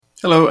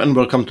Hello and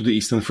welcome to the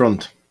Eastern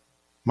Front.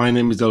 My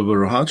name is Delbo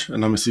Rohaj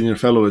and I'm a senior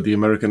fellow at the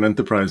American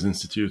Enterprise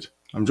Institute.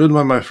 I'm joined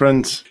by my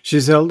friends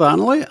Giselle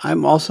Donnelly.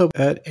 I'm also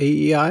at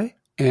AEI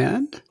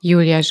and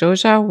Julia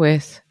Joja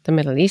with the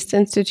Middle East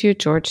Institute,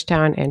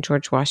 Georgetown, and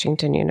George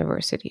Washington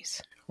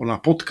Universities. On our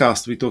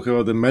podcast, we talk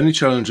about the many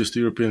challenges to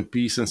European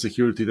peace and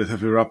security that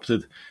have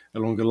erupted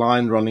along a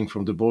line running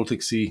from the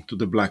Baltic Sea to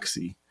the Black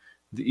Sea,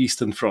 the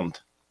Eastern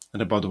Front,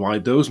 and about why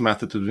those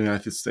matter to the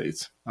United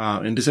States.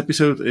 In this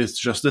episode, it's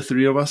just the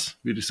three of us.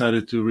 We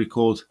decided to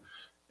record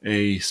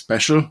a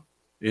special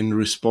in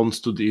response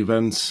to the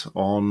events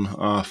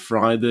on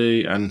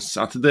Friday and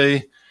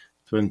Saturday,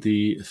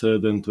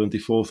 23rd and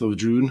 24th of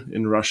June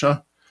in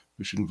Russia,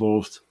 which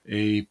involved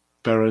a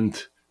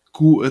apparent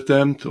coup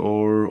attempt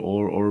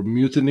or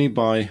mutiny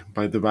by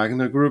the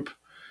Wagner Group.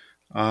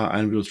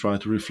 And we'll try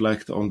to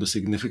reflect on the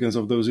significance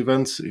of those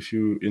events. If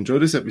you enjoy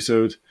this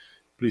episode,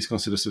 please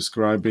consider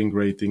subscribing,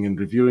 rating, and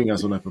reviewing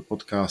us on Apple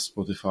Podcasts,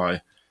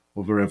 Spotify,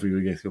 or wherever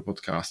you get your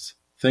podcasts.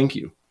 Thank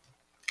you.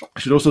 I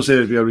should also say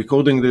that we are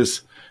recording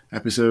this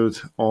episode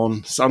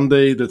on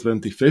Sunday, the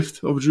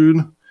 25th of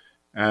June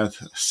at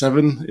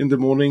 7 in the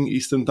morning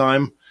Eastern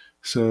Time.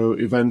 So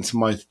events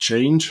might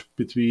change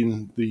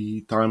between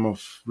the time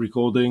of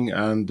recording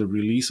and the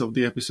release of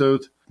the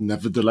episode.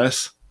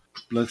 Nevertheless,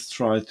 let's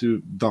try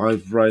to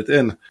dive right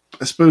in.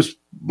 I suppose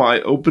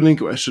my opening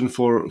question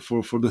for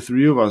the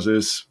three of us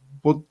is,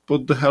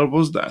 what the hell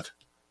was that?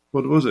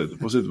 What was it?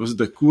 Was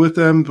it a coup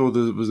attempt or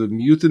was it a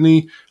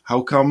mutiny?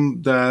 How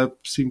come there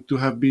seemed to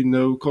have been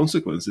no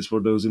consequences for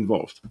those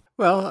involved?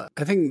 Well,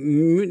 I think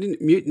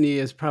mutiny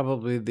is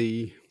probably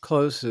the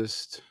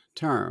closest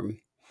term.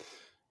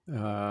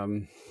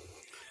 Can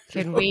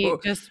we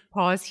just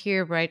pause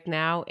here right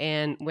now?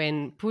 And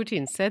when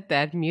Putin said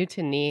that,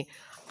 mutiny,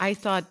 I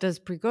thought, does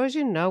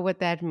Prigozhin know what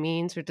that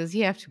means, or does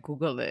he have to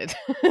Google it?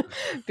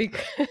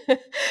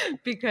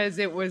 because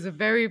it was a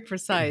very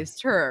precise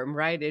term,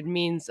 right? It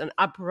means an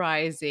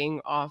uprising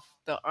of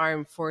the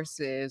armed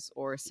forces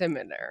or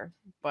similar.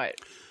 But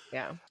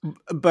yeah.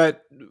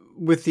 But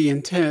with the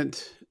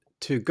intent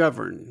to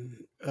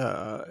govern,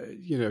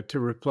 to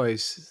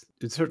replace,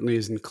 it certainly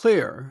isn't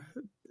clear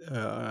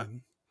that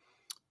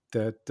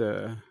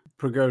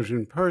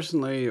Prigozhin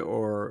personally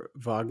or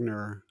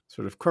Wagner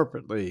sort of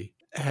corporately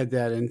had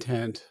that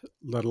intent,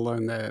 let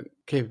alone that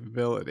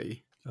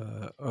capability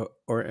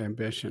or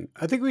ambition.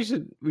 I think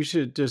we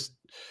should just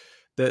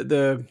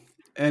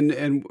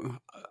and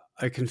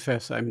I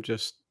confess I'm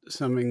just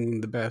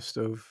summing the best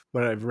of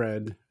what I've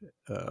read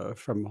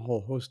from a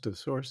whole host of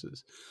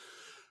sources.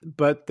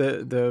 But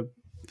the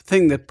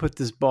thing that put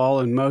this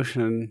ball in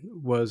motion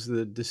was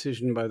the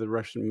decision by the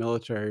Russian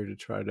military to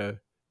try to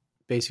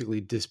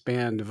basically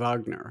disband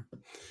Wagner,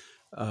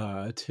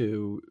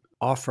 to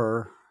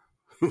offer,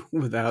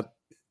 without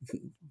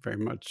very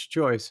much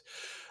choice,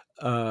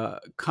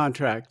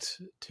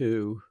 contracts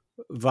to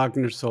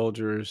Wagner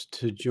soldiers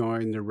to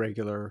join the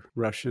regular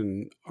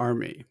Russian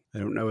army. I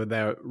don't know if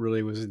that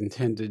really was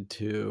intended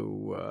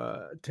to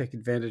take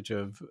advantage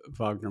of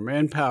Wagner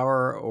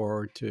manpower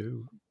or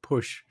to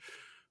push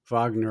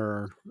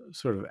Wagner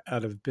sort of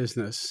out of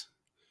business,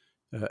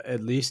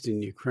 at least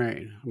in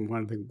Ukraine.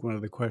 One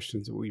of the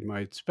questions that we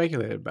might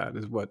speculate about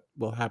is what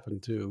will happen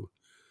to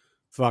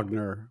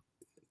Wagner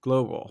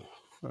Global.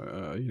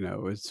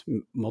 It's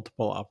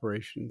multiple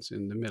operations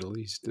in the Middle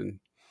East and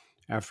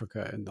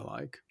Africa and the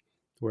like,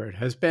 where it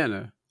has been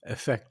an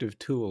effective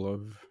tool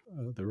of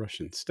the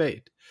Russian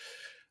state.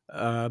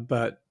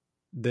 But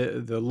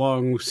the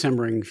long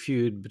simmering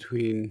feud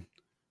between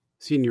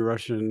senior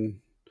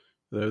Russian,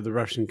 the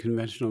Russian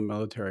conventional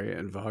military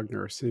and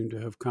Wagner seem to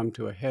have come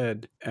to a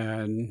head.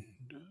 And,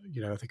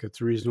 I think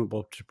it's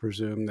reasonable to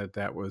presume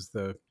that was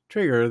the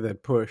trigger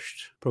that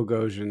pushed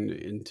Prigozhin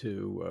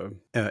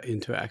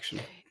into action.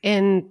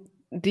 And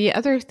the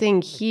other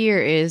thing here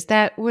is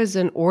that was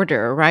an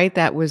order, right?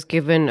 That was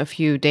given a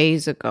few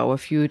days ago, a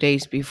few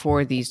days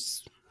before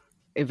these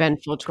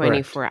eventful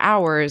 24 Correct.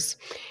 hours.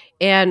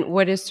 And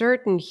what is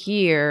certain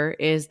here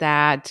is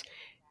that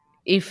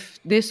if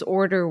this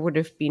order would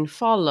have been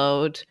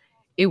followed,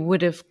 it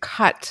would have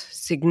cut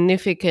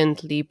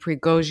significantly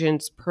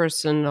Prigozhin's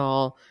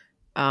personal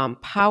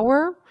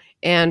power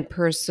and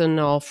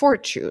personal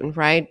fortune,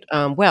 right?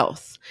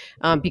 Wealth,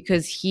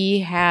 because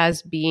he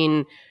has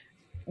been,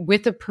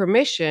 with the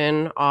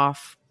permission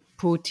of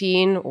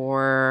Putin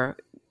or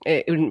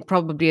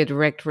probably a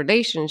direct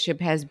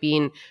relationship, has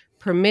been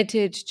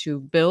permitted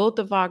to build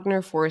the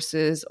Wagner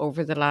forces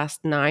over the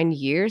last 9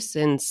 years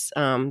since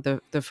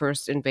the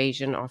first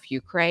invasion of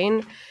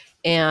Ukraine,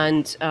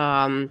 and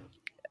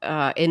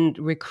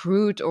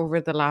recruit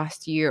over the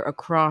last year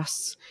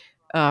across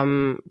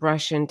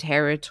Russian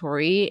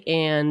territory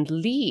and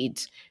lead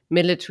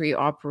military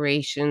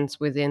operations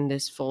within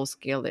this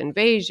full-scale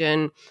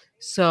invasion.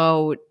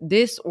 So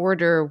this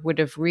order would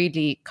have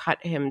really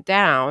cut him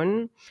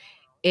down.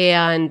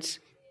 And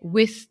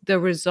with the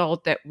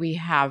result that we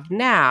have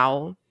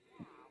now,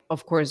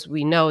 of course,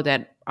 we know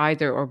that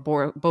either or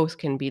both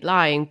can be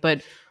lying,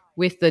 but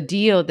with the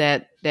deal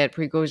that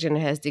Prigozhin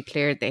has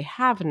declared they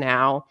have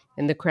now,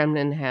 and the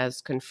Kremlin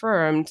has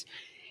confirmed,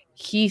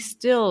 he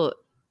still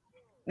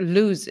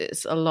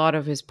loses a lot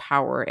of his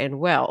power and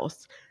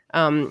wealth.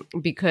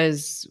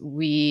 Because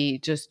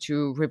just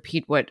to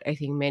repeat what I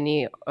think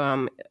many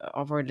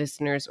of our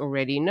listeners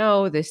already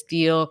know, this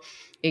deal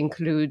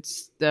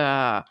includes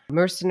the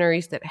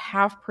mercenaries that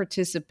have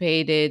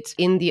participated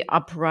in the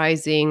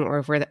uprising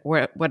or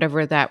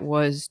whatever that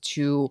was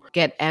to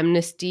get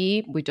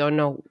amnesty. We don't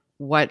know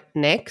what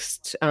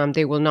next.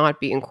 They will not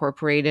be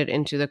incorporated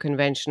into the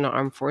conventional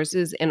armed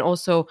forces. And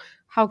also,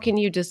 how can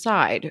you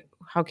decide?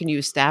 How can you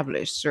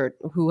establish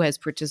who has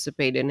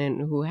participated and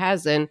who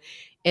hasn't?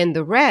 And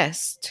the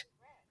rest,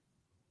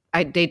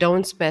 they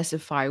don't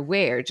specify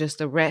where, just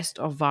the rest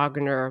of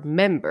Wagner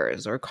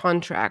members or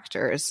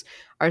contractors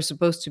are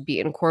supposed to be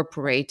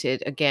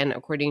incorporated, again,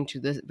 according to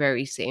the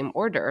very same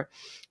order.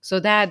 So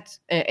that,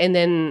 and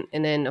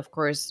then of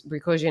course,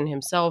 Prigozhin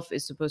himself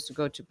is supposed to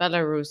go to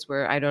Belarus,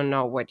 where I don't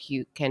know what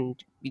he can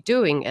be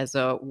doing as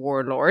a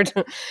warlord.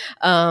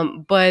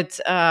 But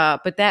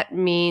that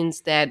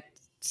means that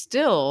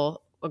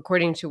still,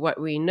 according to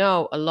what we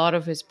know, a lot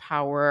of his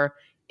power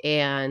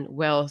and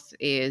wealth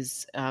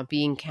is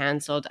being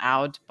canceled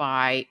out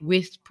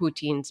with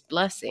Putin's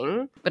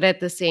blessing. But at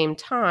the same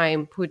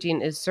time,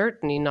 Putin is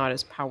certainly not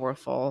as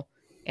powerful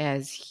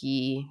as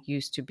he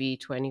used to be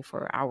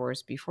 24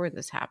 hours before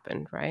this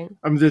happened, right?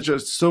 I mean, there's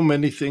just so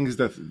many things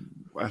that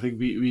I think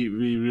we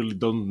really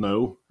don't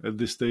know at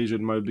this stage.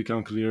 It might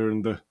become clear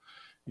in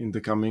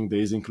the coming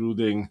days,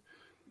 including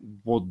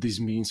what this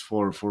means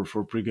for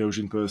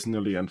Prigozhin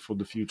personally and for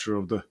the future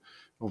of the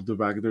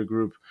Wagner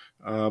group.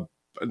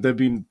 There've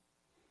been,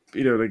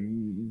 like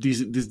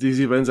these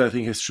events, I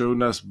think, has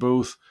shown us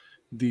both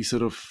the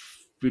sort of,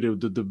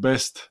 the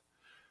best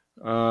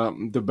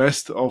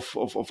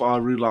of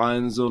our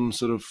reliance on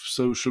sort of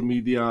social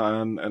media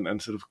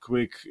and sort of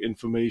quick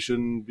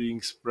information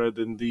being spread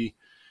in the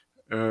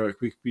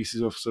quick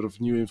pieces of sort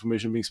of new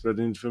information being spread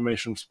in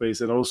information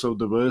space, and also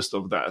the worst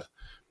of that,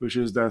 which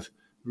is that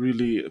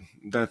really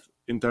that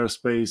entire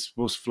space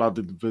was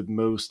flooded with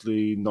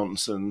mostly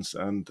nonsense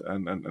and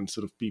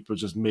sort of people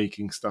just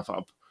making stuff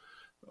up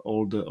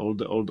all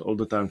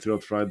the time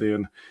throughout Friday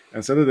and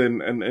Saturday,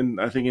 and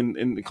I think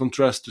in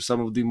contrast to some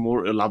of the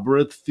more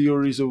elaborate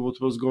theories of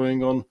what was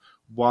going on,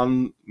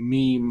 one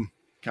meme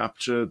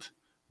captured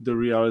the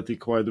reality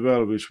quite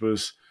well, which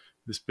was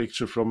this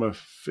picture from a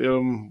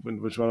film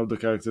in which one of the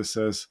characters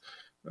says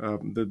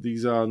that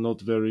these are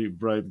not very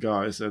bright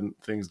guys and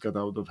things got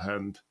out of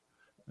hand,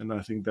 and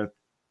I think that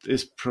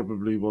is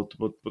probably what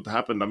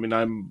happened. I mean,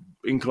 I'm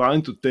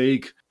inclined to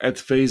take at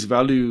face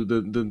value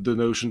the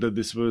notion that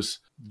this was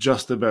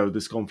just about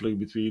this conflict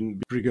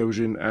between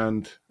Prigozhin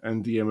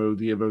and the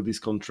MOD, about these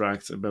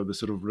contracts, about the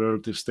sort of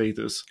relative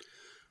status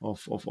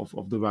of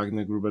the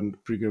Wagner group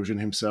and Prigozhin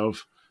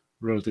himself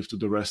relative to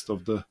the rest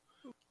of the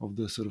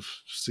sort of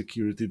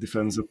security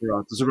defense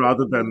apparatus,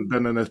 rather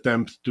than an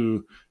attempt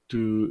to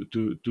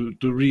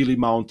really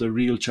mount a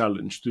real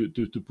challenge to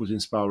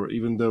Putin's power,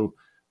 even though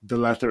the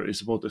latter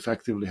is what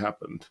effectively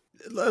happened.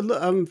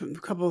 A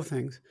couple of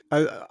things.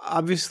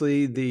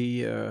 Obviously,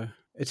 the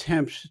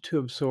attempt to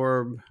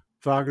absorb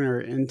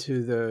Wagner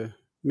into the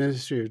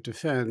Ministry of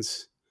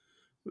Defense,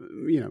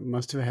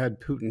 must have had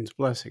Putin's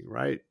blessing,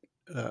 right?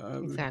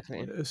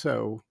 Exactly.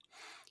 So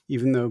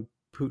even though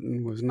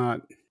Putin was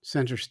not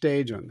center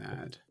stage on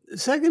that.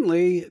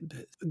 Secondly,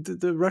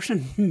 the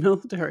Russian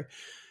military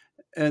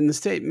and the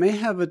state may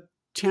have a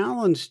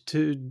challenge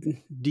to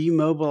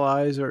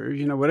demobilize or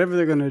whatever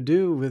they're going to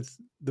do with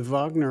the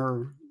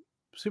Wagner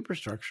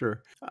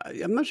superstructure.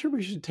 I'm not sure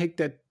we should take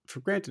that for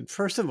granted.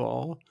 First of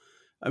all,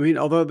 I mean,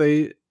 although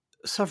they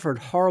suffered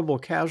horrible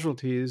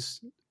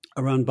casualties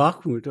around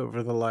Bakhmut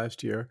over the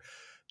last year,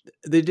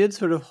 they did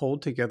sort of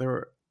hold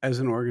together as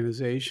an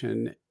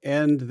organization,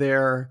 and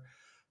their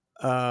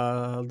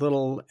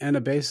little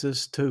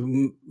anabasis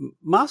to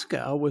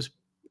Moscow was,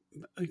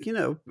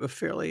 a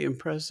fairly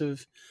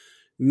impressive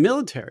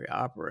military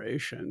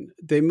operation.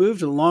 They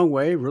moved a long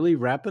way really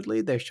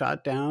rapidly. They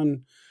shot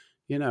down,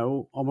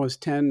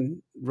 almost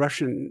 10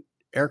 Russian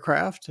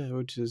aircraft,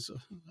 which is,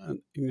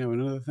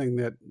 another thing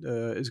that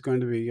is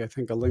going to be, I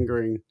think, a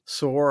lingering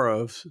sore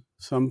of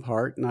some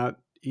part, not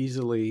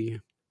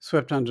easily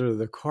swept under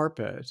the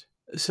carpet.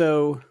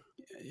 So,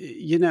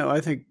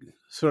 I think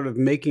sort of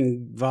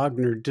making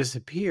Wagner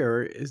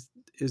disappear is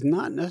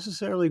not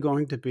necessarily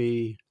going to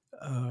be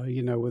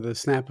with a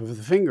snap of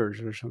the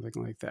fingers or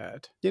something like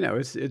that.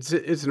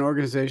 It's an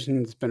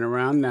organization that's been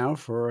around now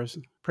for a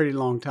pretty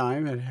long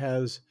time. It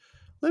has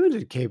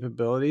limited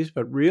capabilities,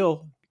 but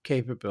real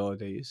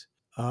capabilities.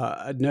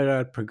 No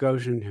doubt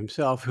Prigozhin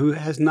himself, who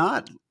has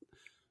not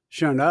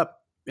shown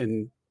up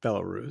in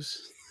Belarus,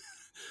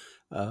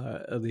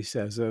 at least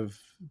as of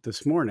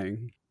this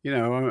morning.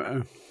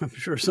 I'm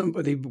sure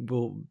somebody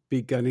will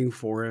be gunning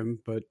for him,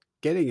 but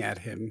getting at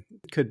him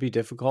could be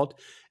difficult.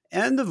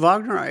 And the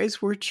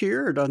Wagnerites were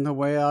cheered on the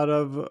way out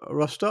of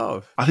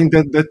Rostov. I think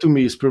that to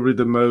me is probably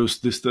the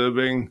most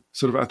disturbing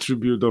sort of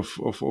attribute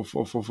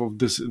of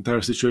this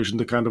entire situation,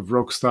 the kind of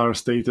rock star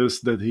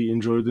status that he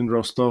enjoyed in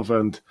Rostov,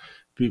 and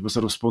people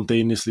sort of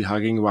spontaneously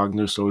hugging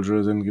Wagner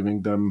soldiers and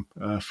giving them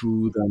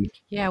food. And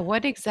Yeah,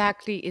 what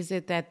exactly is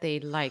it that they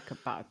like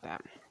about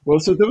them? well,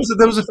 so there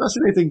was a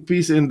fascinating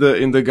piece in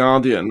the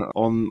Guardian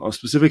on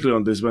specifically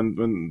on this when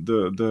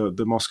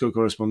the Moscow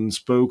correspondent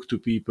spoke to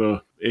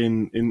people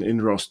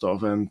in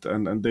Rostov,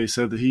 and they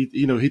said that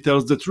he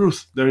tells the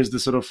truth. There is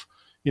this sort of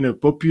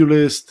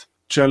populist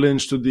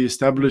challenge to the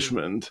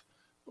establishment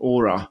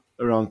aura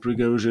around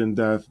Prigozhin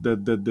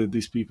that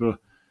these people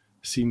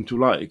seem to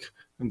like,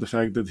 and the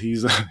fact that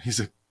he's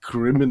a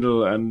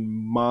criminal and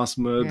mass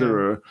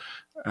murderer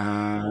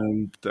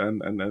and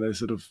a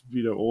sort of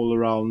all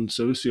around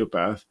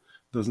sociopath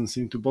doesn't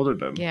seem to bother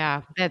them.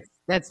 Yeah,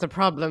 that's the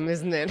problem,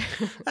 isn't it?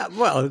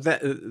 Well,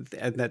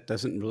 that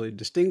doesn't really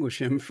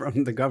distinguish him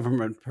from the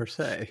government per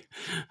se.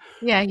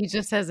 Yeah, he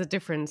just has a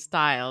different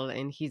style,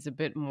 and he's a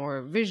bit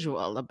more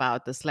visual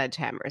about the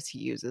sledgehammers he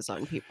uses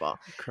on people.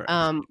 Correct.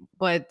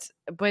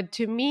 But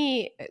to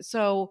me,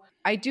 so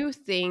I do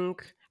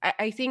think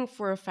I think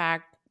for a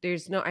fact we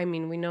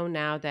know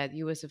now that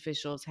US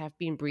officials have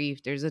been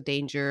briefed. There's a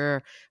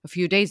danger. A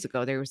few days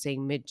ago, they were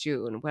saying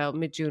mid-June. Well,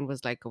 mid-June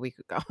was like a week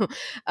ago.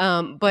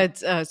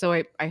 So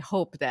I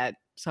hope that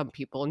some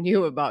people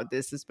knew about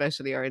this,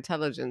 especially our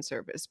intelligence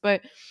service.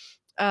 But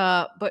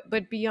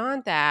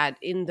beyond that,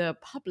 in the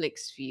public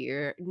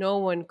sphere, no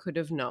one could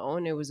have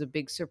known. It was a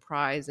big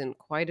surprise and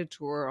quite a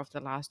tour of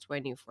the last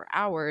 24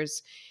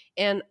 hours.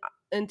 And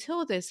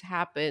until this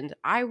happened,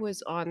 I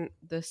was on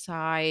the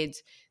side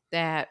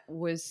that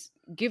was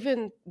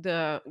given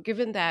that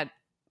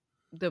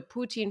the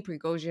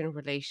Putin-Prigozhin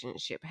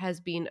relationship has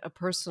been a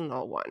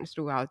personal one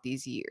throughout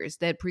these years,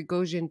 that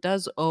Prigozhin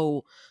does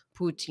owe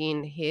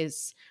Putin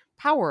his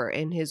power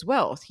and his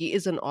wealth. He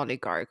is an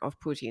oligarch of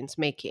Putin's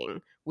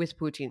making with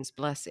Putin's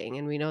blessing.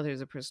 And we know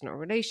there's a personal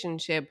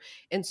relationship.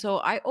 And so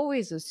I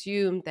always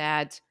assumed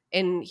that,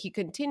 and he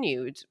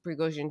continued,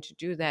 Prigozhin, to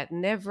do that,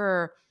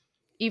 never,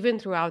 even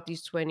throughout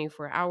these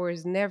 24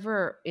 hours,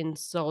 never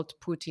insult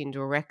Putin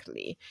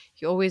directly.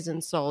 He always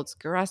insults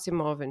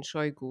Gerasimov and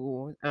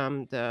Shoigu,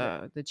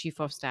 the chief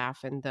of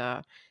staff and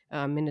the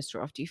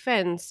minister of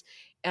defense.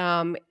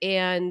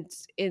 And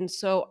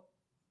so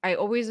I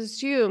always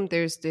assume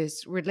there's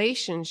this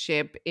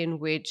relationship in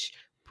which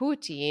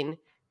Putin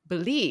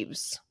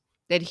believes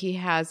that he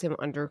has him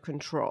under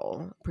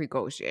control,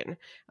 Prigozhin,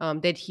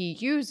 that he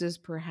uses,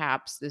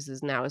 perhaps, this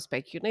is now a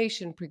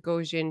speculation,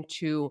 Prigozhin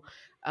to,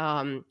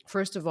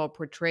 first of all,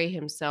 portray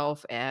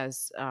himself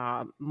as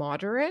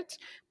moderate,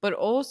 but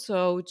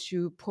also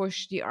to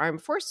push the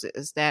armed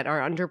forces that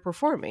are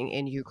underperforming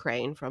in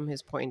Ukraine from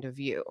his point of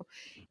view.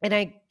 And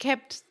I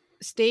kept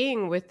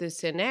staying with this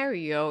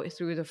scenario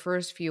through the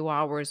first few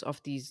hours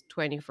of these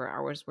 24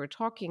 hours we're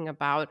talking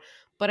about.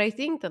 But I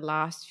think the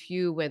last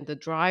few, when the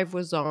drive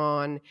was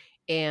on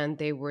and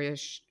they were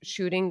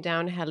shooting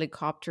down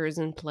helicopters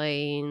and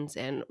planes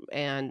and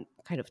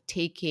kind of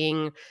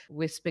taking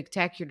with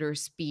spectacular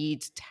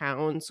speed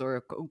towns,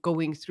 or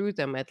going through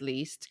them at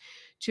least,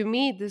 to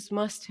me, this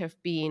must have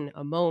been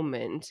a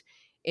moment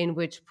in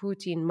which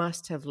Putin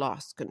must have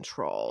lost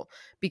control,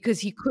 because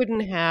he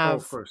couldn't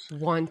have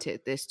wanted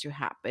this to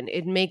happen.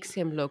 It makes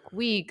him look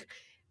weak.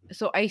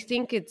 So I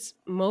think it's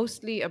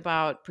mostly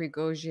about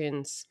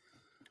Prigozhin's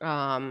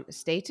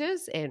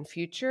status and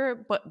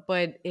future,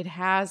 but it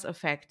has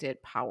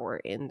affected power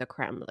in the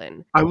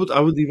Kremlin. I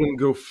would even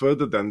go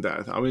further than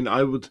that. I mean,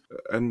 I would,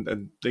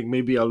 and think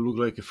maybe I'll look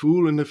like a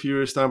fool in a few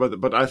years' time,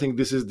 but I think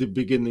this is the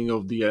beginning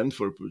of the end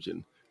for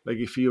Putin. Like,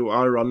 if you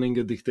are running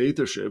a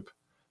dictatorship,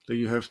 that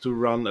you have to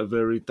run a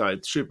very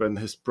tight ship, and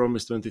his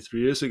promise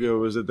 23 years ago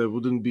was that there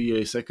wouldn't be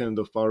a second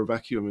of power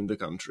vacuum in the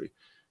country.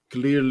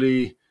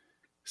 Clearly,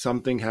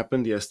 something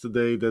happened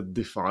yesterday that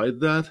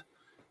defied that.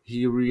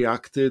 He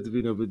reacted,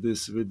 with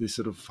this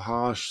sort of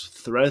harsh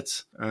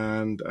threats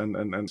and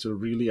sort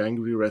of really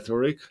angry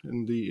rhetoric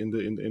in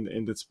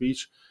that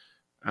speech,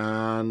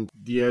 and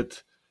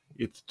yet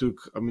it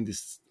took,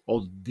 this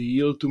odd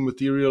deal to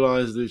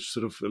materialize, which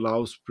sort of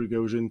allows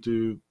Prigozhin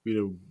to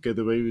get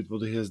away with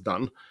what he has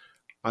done.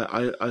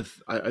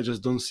 I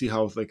just don't see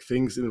how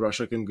things in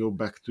Russia can go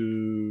back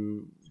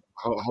to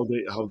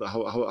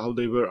how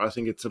they were. I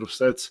think it sort of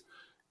sets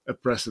a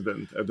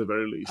precedent at the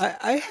very least.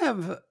 I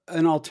have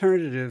an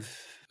alternative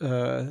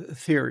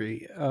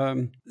theory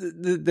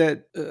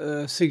that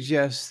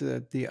suggests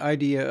that the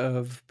idea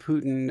of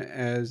Putin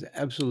as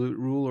absolute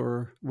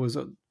ruler was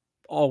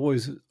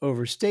always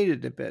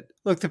overstated a bit.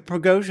 Look, the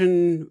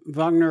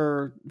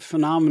Prigozhin-Wagner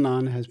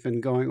phenomenon has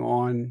been going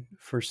on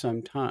for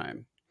some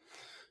time.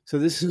 So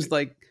this is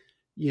like,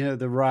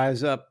 the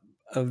rise up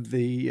of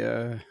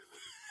the...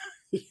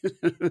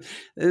 It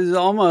is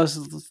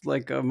almost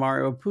like a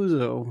Mario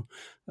Puzo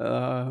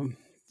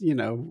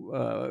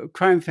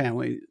crime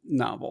family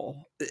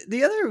novel.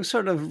 The other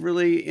sort of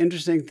really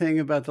interesting thing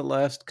about the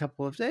last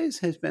couple of days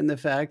has been the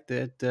fact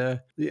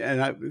that,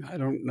 and I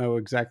don't know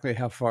exactly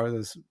how far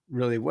this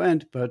really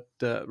went, but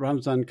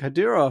Ramzan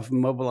Kadyrov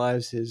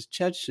mobilized his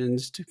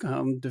Chechens to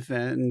come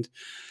defend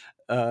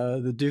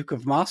the Duke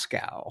of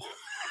Moscow.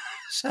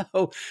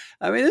 So,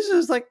 I mean, this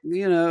is like,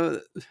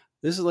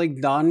 this is like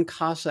Don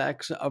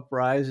Cossack's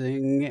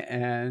uprising,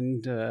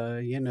 and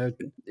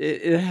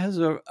it has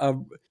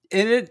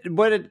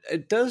what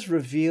it does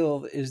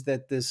reveal is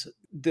that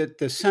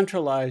the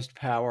centralized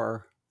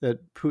power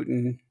that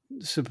Putin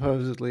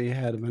supposedly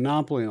had a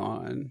monopoly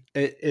on,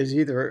 it is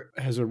either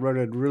has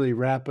eroded really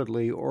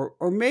rapidly, or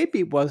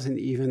maybe wasn't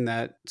even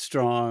that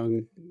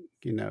strong,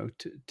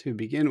 to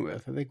begin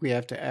with. I think we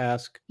have to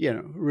ask,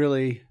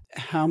 really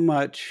how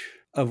much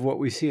of what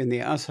we see in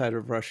the outside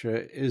of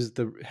Russia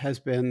has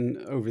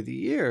been over the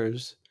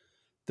years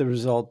the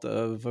result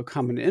of a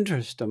common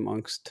interest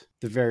amongst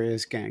the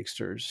various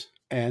gangsters,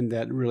 and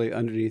that really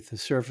underneath the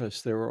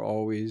surface there were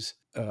always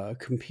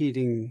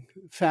competing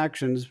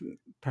factions.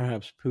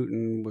 Perhaps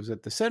Putin was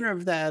at the center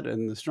of that,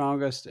 and the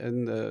strongest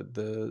and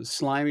the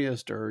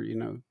slimiest, or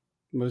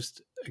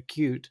most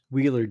acute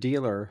wheeler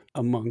dealer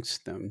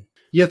amongst them.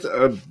 Yet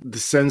the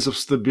sense of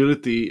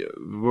stability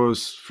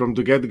was from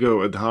the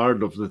get-go at the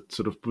heart of the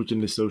sort of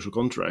Putinist social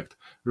contract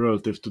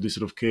relative to the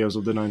sort of chaos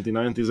of the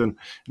 1990s. And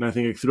I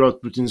think like,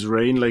 throughout Putin's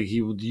reign, like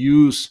he would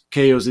use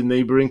chaos in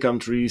neighboring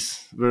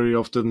countries, very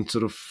often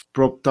sort of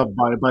propped up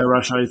by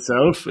Russia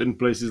itself in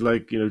places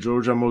like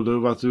Georgia,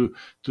 Moldova, to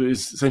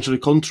essentially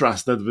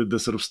contrast that with the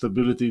sort of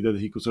stability that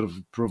he could sort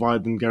of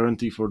provide and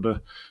guarantee for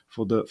the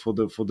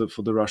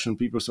Russian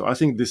people. So I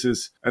think this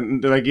is,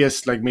 and I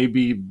guess like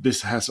maybe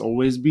this has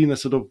always been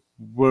a sort of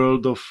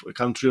world of a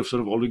country of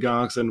sort of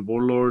oligarchs and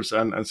warlords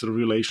and sort of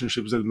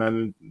relationships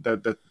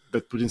that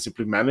Putin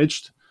simply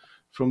managed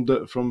from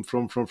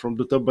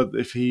the top. But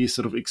if he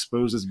sort of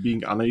exposed as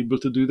being unable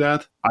to do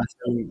that, I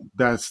think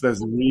that's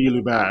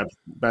really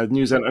bad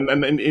news. And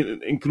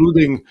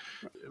including,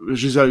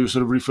 Giselle, you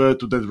sort of referred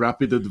to that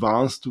rapid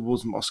advance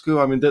towards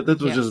Moscow. I mean, that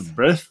was just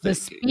breathtaking. The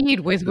speed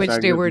with which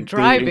they were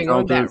driving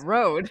on that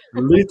road.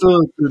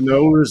 Little to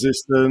no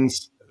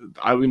resistance.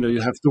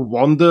 You have to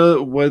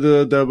wonder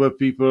whether there were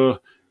people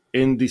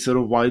in the sort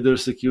of wider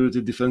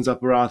security defense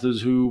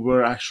apparatus who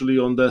were actually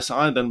on their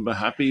side and were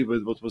happy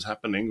with what was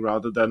happening,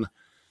 rather than,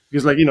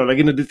 because like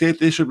in a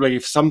dictatorship, like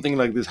if something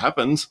like this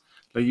happens,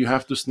 like you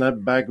have to snap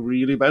back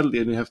really badly,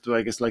 and you have to,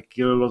 I guess, like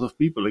kill a lot of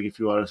people. Like if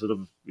you are a sort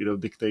of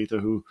dictator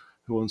who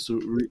wants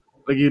to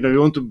you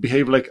want to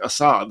behave like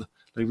Assad.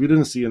 Like we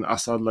didn't see an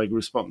Assad-like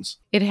response.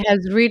 It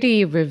has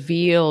really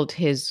revealed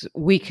his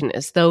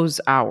weakness. Those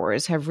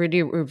hours have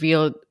really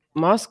revealed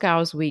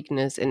Moscow's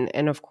weakness,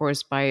 and of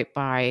course by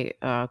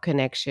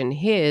connection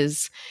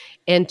his.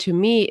 And to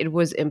me, it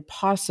was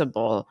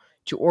impossible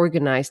to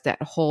organize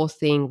that whole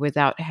thing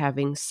without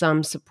having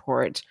some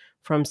support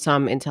from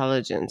some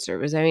intelligence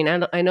service. I mean,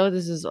 I know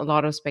this is a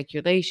lot of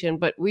speculation,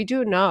 but we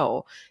do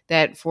know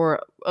that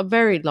for a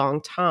very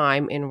long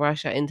time in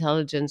Russia,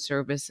 intelligence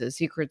services,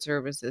 secret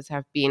services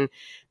have been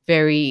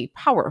very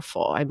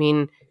powerful. I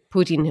mean,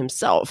 Putin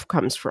himself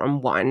comes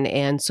from one,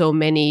 and so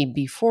many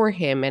before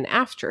him and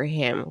after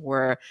him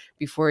were,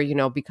 before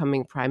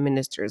becoming prime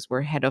ministers,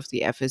 were head of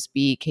the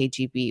FSB,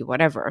 KGB,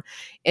 whatever.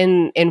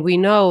 And we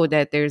know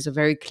that there's a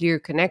very clear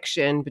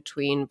connection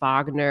between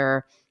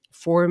Wagner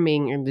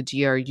forming in the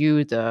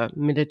GRU, the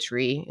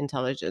military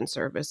intelligence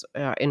service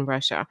in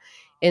Russia.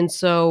 And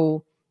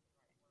so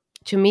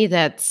to me,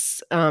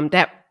 that's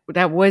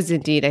that was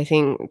indeed, I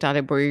think,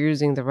 Dalibor, you're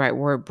using the right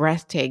word,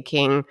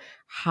 breathtaking,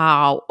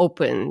 how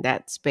open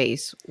that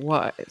space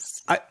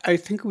was. I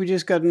think we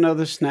just got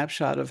another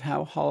snapshot of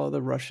how hollow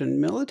the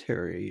Russian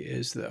military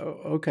is,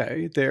 though.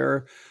 Okay,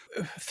 they're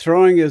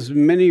throwing as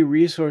many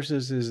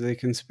resources as they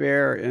can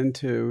spare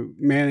into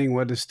manning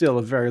what is still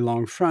a very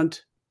long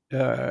front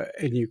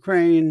in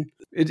Ukraine.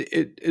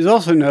 It is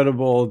also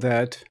notable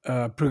that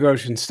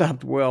Prigozhin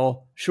stopped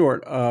well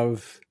short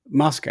of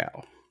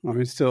Moscow. I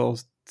mean, still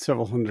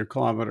several hundred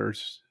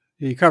kilometers.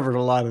 He covered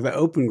a lot of the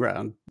open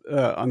ground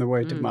on the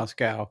way to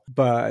Moscow.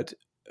 But,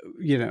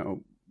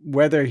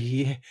 whether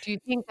he... Do you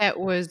think that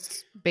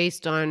was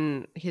based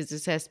on his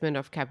assessment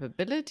of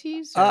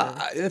capabilities?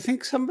 I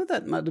think some of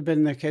that might have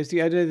been the case.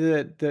 The idea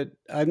that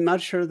I'm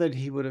not sure that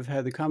he would have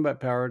had the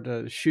combat power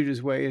to shoot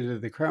his way into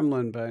the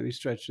Kremlin by any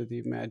stretch of the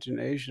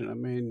imagination. I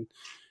mean,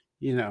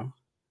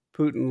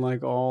 Putin,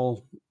 like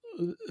all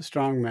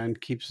strong men,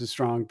 keeps a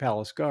strong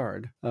palace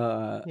guard.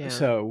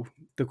 So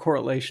the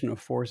correlation of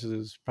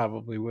forces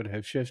probably would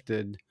have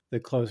shifted the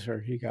closer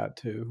he got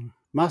to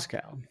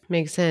Moscow.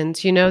 Makes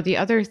sense. The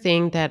other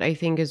thing that I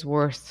think is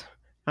worth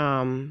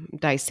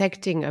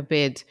dissecting a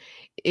bit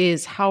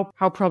is how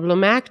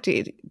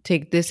problematic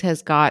this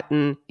has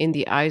gotten in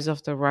the eyes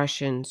of the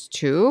Russians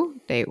too.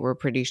 They were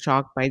pretty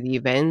shocked by the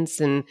events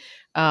and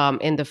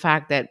the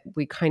fact that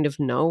we kind of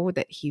know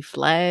that he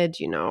fled.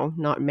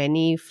 Not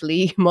many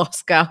flee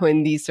Moscow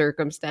in these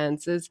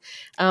circumstances.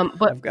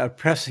 But I've got a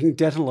pressing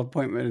dental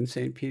appointment in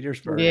St.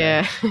 Petersburg.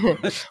 Yeah,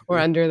 or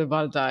under the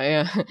Balta,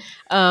 yeah.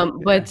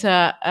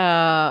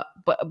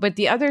 But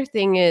the other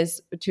thing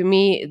is, to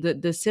me,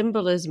 the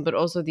symbolism, but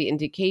also the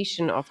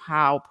indication of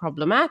how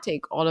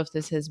problematic all of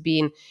this has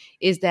been,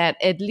 is that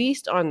at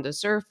least on the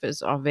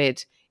surface of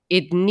it,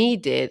 it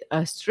needed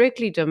a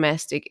strictly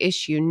domestic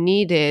issue,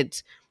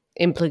 needed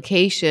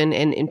implication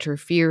and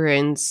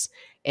interference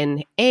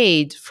and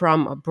aid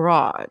from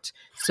abroad.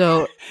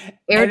 So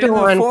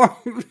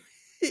Erdogan.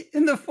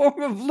 In the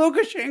form of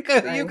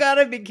Lukashenko, right. You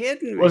gotta be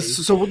kidding me. Well,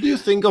 so what do you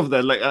think of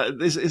that? Like,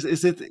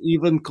 is it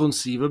even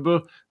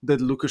conceivable that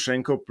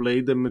Lukashenko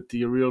played a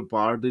material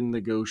part in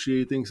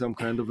negotiating some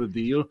kind of a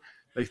deal?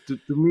 Like, to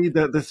me,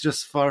 that's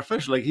just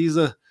far-fetched. Like, he's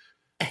a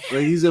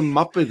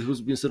muppet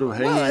who's been sort of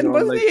hanging on.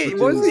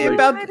 Wasn't he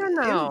about? I don't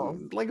know.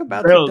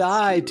 About to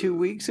die 2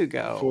 weeks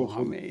ago.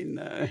 I mean.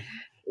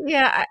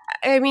 Yeah,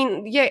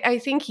 I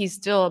think he's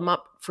still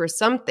up for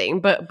something,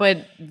 but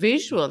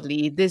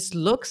visually, this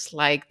looks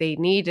like they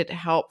needed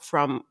help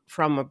from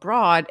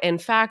abroad.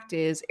 And fact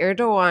is,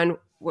 Erdogan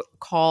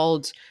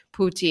called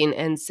Putin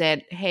and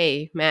said,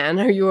 "Hey, man,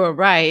 are you all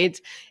right?"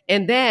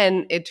 And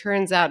then it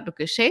turns out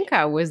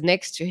Lukashenko was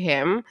next to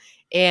him,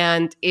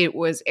 and it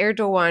was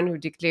Erdogan who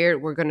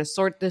declared, "We're going to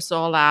sort this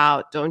all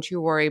out. Don't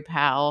you worry,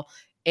 pal."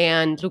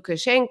 And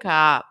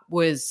Lukashenko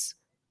was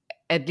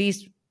at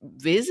least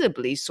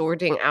visibly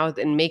sorting out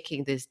and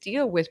making this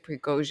deal with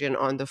Prigozhin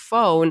on the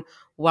phone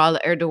while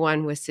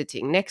Erdogan was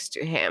sitting next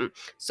to him.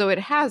 So it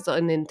has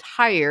an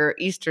entire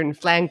eastern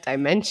flank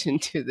dimension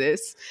to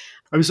this.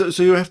 I mean,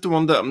 so you have to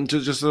wonder,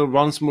 just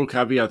one small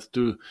caveat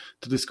to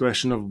this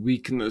question of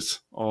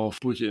weakness of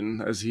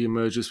Putin as he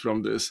emerges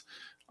from this.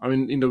 I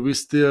mean, we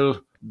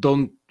still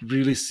don't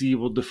really see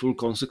what the full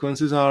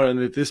consequences are, and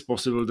it is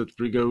possible that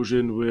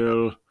Prigozhin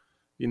will,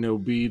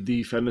 be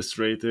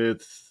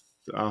defenestrated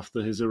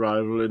after his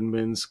arrival in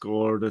Minsk,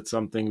 or that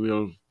something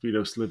will,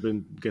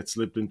 get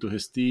slipped into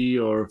his tea,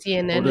 or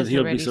CNN that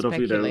he'll be sort of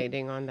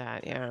speculating on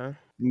that, yeah.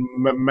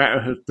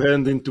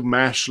 Turned into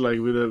mash, like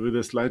with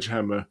a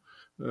sledgehammer,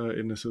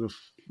 in a sort of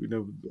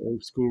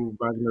old school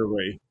Wagner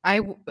way.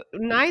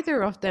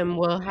 Neither of them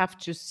will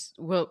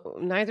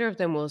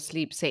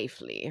sleep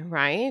safely,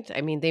 right?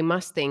 I mean, they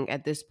must think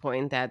at this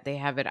point that they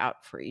have it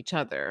out for each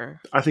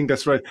other. I think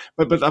that's right.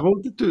 But I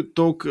wanted to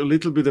talk a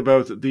little bit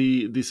about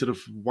the sort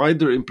of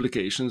wider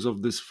implications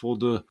of this for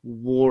the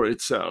war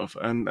itself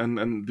and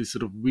the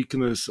sort of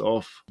weakness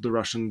of the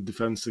Russian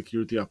defense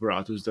security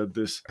apparatus that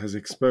this has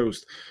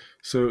exposed.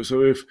 So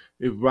if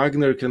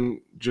Wagner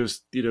can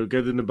just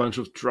get in a bunch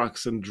of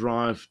trucks and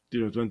drive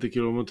 20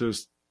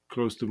 kilometers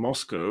close to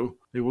Moscow,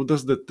 what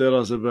does that tell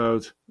us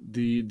about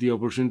the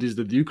opportunities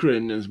that the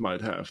Ukrainians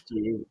might have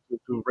to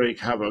wreak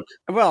havoc?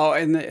 Well,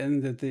 and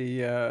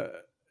the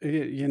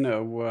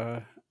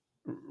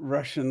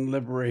Russian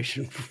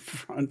Liberation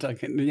Front,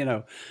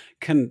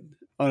 can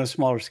on a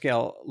smaller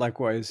scale,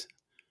 likewise,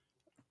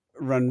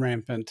 run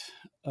rampant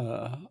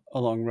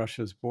along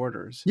Russia's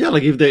borders. Yeah,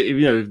 like if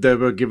they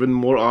were given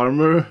more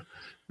armor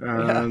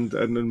and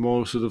then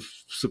more sort of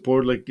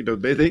support, like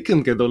they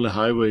can get on the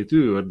highway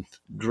too and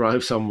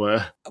drive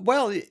somewhere.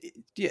 Well,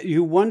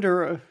 you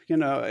wonder,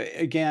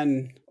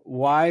 again,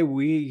 why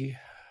we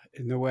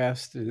in the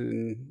West and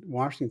in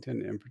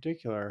Washington in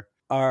particular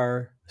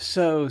are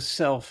so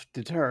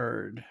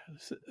self-deterred,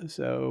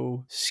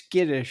 so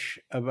skittish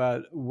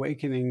about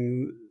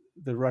awakening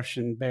the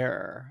Russian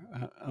bear.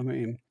 I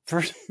mean,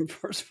 first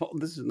of all,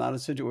 this is not a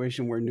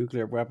situation where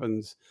nuclear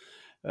weapons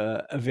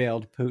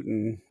availed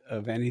Putin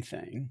of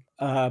anything,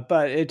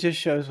 but it just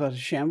shows what a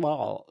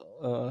shambles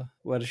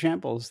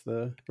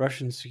the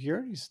Russian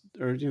securities,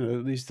 or at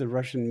least the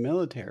Russian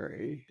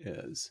military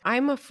is.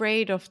 I'm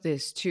afraid of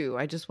this too.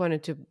 I just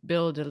wanted to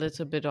build a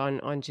little bit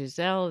on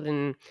Giselle,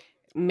 and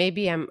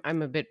maybe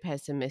I'm a bit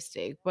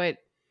pessimistic, but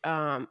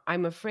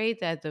I'm afraid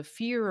that the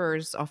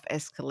fearers of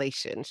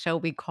escalation, shall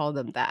we call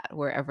them that,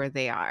 wherever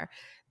they are,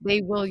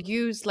 they will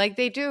use, like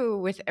they do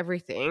with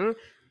everything,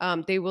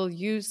 they will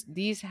use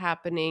these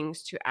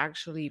happenings to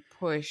actually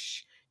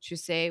push to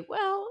say,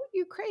 well,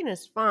 Ukraine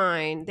is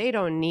fine. They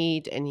don't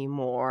need any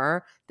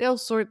more. They'll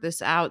sort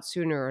this out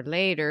sooner or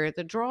later.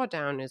 The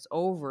drawdown is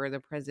over. The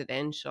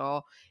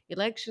presidential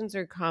elections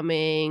are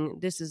coming.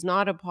 This is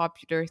not a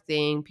popular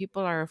thing.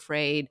 People are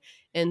afraid.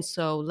 And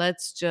so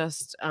let's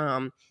just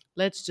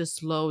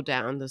slow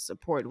down the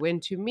support.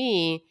 When to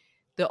me,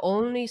 the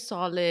only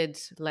solid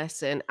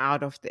lesson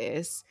out of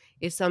this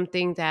is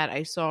something that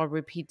I saw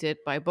repeated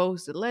by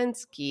both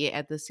Zelensky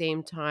at the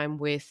same time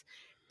with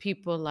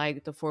people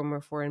like the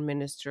former foreign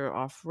minister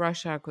of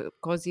Russia,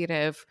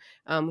 Kozyrev,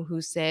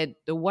 who said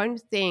the one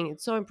thing,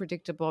 it's so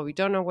unpredictable, we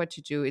don't know what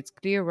to do. It's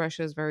clear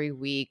Russia is very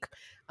weak.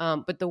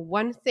 But the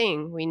one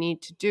thing we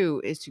need to do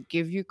is to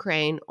give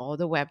Ukraine all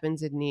the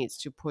weapons it needs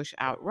to push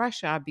out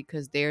Russia,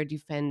 because they're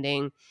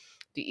defending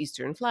the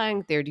eastern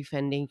flank, they're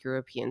defending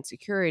European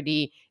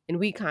security, and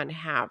we can't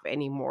have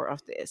any more of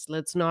this.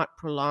 Let's not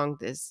prolong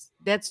this.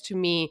 That's, to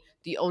me,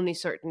 the only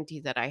certainty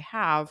that I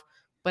have.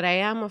 But I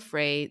am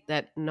afraid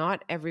that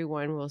not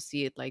everyone will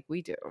see it like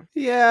we do.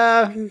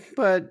 Yeah,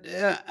 but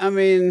I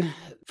mean,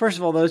 first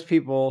of all, those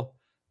people,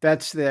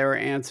 that's their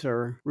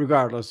answer,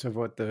 regardless of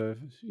what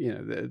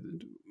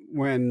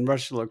when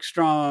Russia looks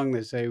strong,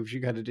 they say we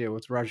should cut a deal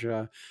with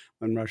Russia.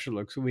 When Russia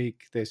looks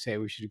weak, they say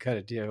we should cut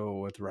a deal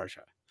with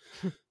Russia.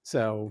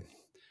 So,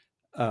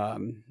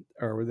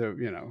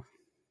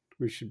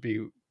 we should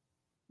be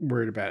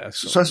worried about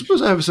escalation. So I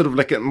suppose I have sort of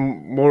like a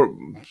more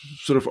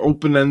sort of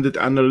open-ended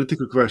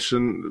analytical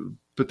question,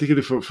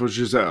 particularly for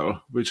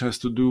Giselle, which has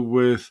to do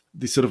with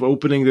the sort of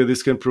opening that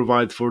this can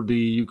provide for the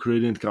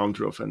Ukrainian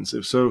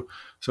counteroffensive. So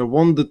I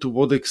wonder to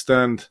what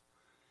extent,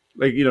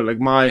 like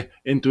my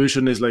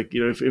intuition is like,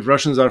 if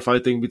Russians are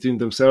fighting between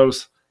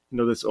themselves,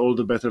 that's all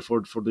the better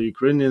for the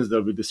Ukrainians.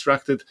 They'll be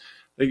distracted.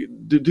 Like,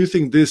 do you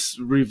think this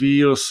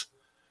reveals,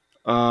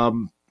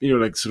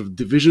 like sort of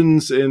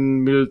divisions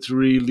in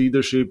military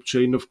leadership,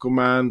 chain of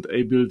command,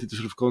 ability to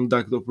sort of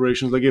conduct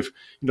operations? Like if,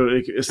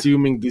 like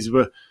assuming these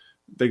were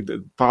like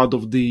the part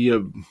of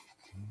the,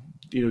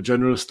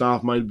 general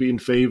staff might be in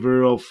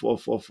favor of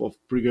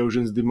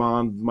Prigozhin's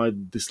demand,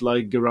 might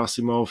dislike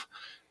Gerasimov,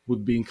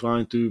 would be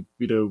inclined to,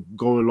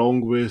 go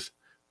along with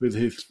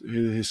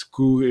his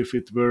coup if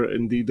it were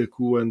indeed a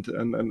coup and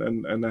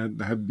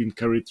had been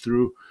carried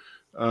through.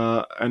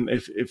 And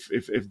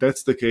if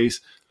that's the case,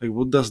 like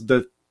what does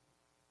that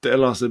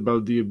tell us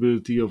about the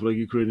ability of like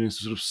Ukrainians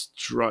to sort of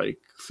strike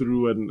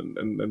through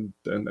and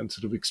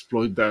sort of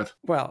exploit that?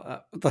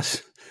 Well,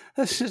 let's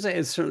just say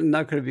it's certainly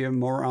not going to be a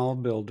morale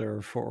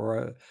builder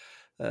for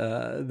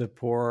the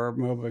poor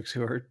Mobiks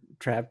who are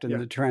trapped in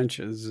the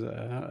trenches,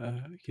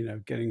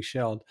 getting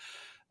shelled.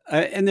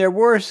 And there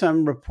were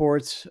some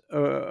reports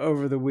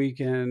over the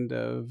weekend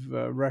of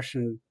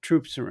Russian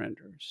troop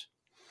surrenders.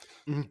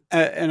 Mm-hmm.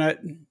 And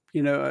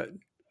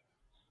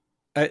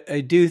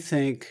I do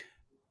think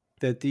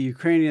that the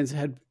Ukrainians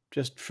had,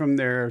 just from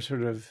their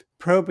sort of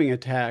probing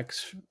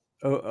attacks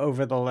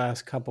over the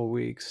last couple of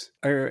weeks,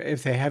 or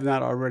if they have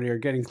not already, are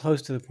getting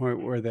close to the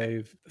point where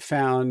they've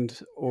found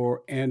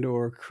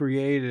or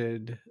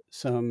created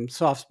some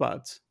soft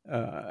spots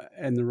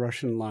in the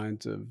Russian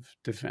lines of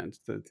defense.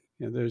 That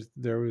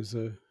there was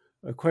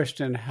a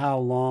question how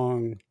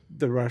long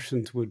the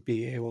Russians would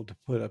be able to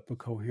put up a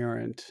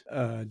coherent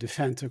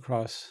defense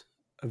across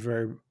a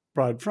very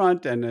broad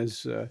front. And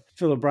as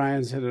Phil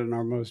O'Brien said in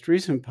our most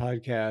recent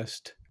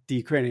podcast, the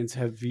Ukrainians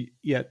have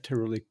yet to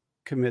really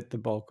commit the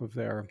bulk of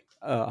their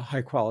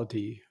high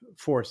quality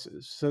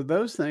forces. So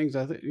those things,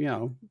 I think,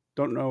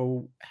 don't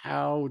know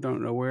how,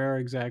 don't know where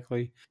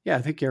exactly. Yeah,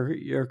 I think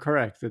you're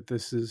correct that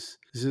this is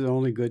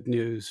only good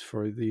news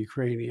for the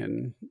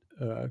Ukrainian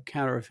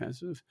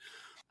counteroffensive.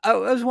 I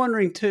was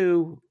wondering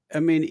too, I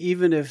mean,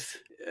 even if,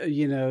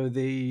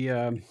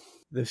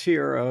 the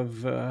fear of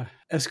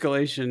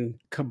escalation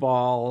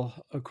cabal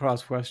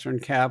across Western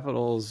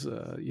capitals,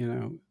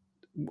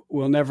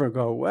 will never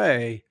go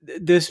away.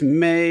 This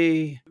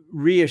may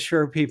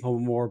reassure people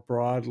more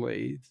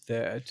broadly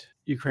that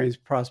Ukraine's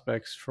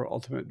prospects for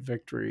ultimate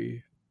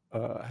victory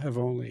have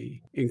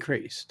only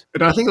increased.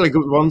 And I think like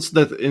once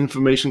that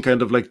information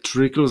kind of like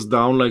trickles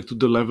down like to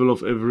the level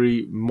of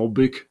every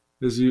Mobik,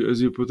 as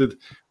you put it,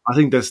 I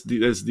think that's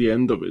the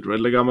end of it, right?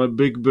 Like I'm a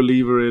big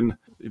believer in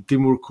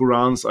Timur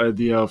Kuran's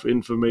idea of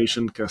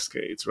information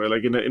cascades, right?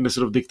 Like in a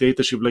sort of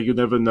dictatorship, like you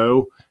never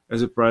know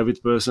as a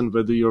private person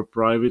whether your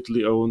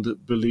privately owned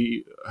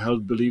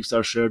held beliefs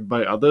are shared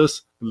by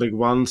others. Like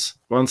once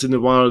in a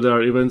while there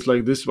are events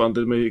like this one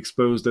that may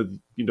expose that,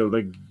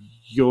 like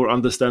your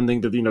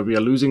understanding that, we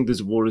are losing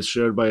this war is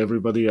shared by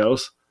everybody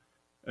else.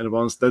 And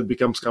once that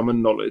becomes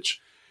common knowledge,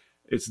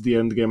 it's the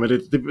end game. And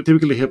it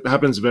typically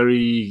happens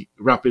very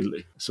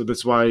rapidly. So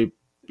that's why,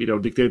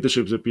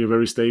 dictatorships appear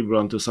very stable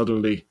until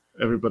suddenly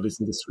everybody's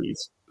in the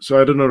streets. So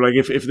I don't know, like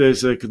if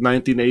there's like a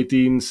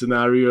 1918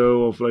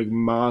 scenario of like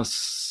mass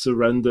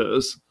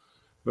surrenders,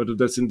 whether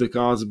that's in the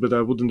cards, but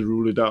I wouldn't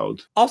rule it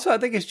out. Also, I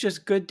think it's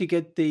just good to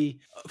get the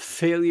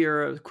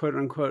failure, quote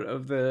unquote,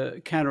 of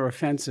the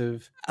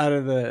counteroffensive out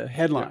of the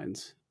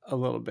headlines a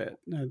little bit.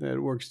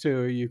 That works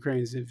to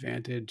Ukraine's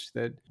advantage,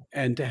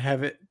 and to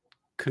have it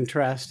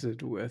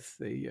contrasted with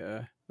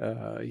the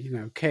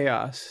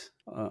chaos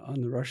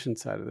on the Russian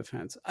side of the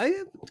fence.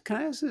 Can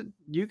I ask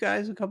you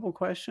guys a couple of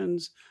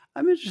questions?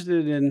 I'm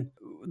interested in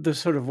the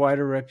sort of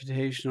wider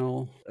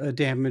reputational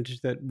damage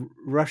that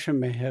Russia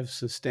may have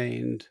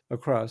sustained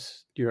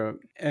across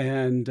Europe,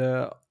 and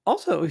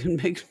also it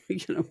makes me,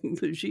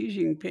 Xi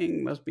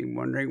Jinping must be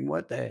wondering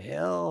what the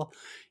hell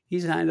he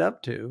signed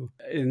up to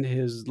in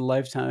his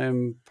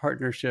lifetime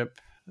partnership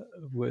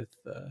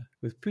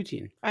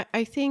Putin.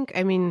 I think,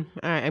 I mean,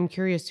 I'm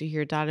curious to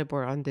hear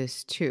Dalibor on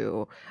this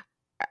too.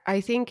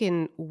 I think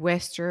in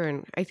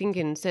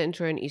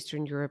Central and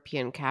Eastern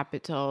European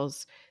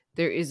capitals,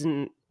 there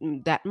isn't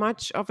that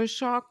much of a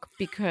shock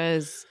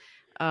because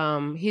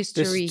This is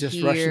history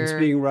just Russians here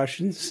being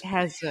Russians.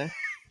 has a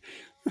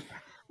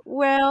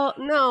well,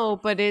 no,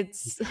 but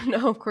it's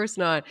no, of course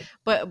not.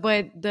 But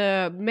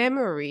the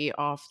memory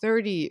of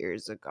 30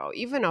 years ago,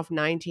 even of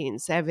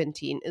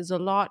 1917, is a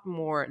lot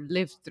more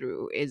lived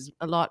through, is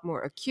a lot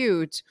more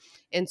acute,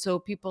 and so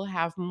people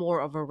have more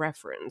of a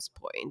reference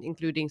point,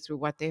 including through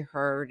what they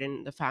heard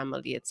in the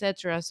family,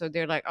 etc. So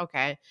they're like,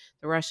 okay,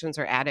 the Russians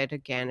are at it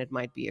again. It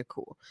might be a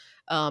coup.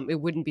 It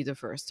wouldn't be the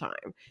first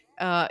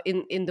time.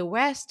 In the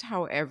West,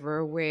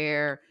 however,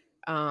 where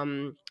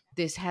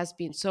this has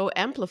been so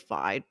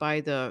amplified by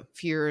the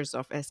fears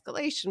of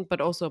escalation, but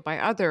also by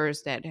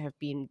others that have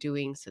been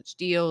doing such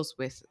deals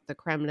with the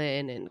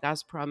Kremlin and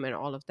Gazprom and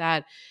all of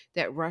that,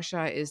 that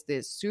Russia is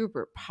this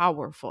super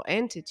powerful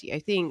entity. I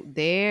think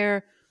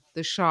the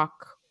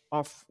shock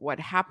of what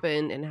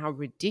happened and how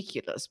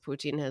ridiculous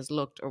Putin has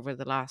looked over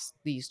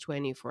these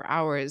 24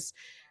 hours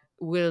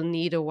will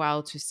need a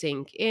while to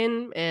sink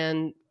in.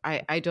 And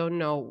I don't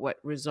know what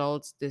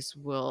results this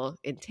will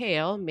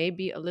entail.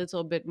 Maybe a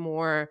little bit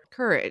more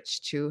courage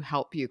to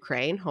help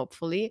Ukraine,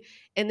 hopefully.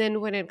 And then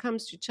when it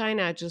comes to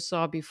China, I just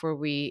saw before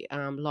we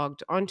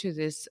logged onto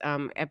this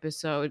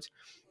episode,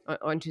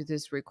 onto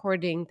this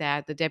recording,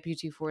 that the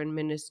deputy foreign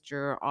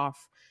minister of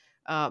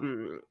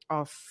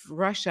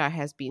Russia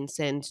has been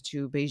sent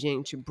to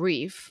Beijing to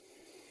brief.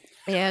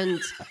 And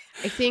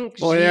I think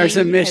Boy, there's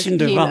a mission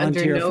to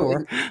volunteer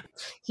for.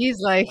 He's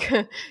like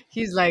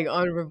he's like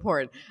on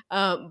report,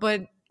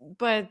 but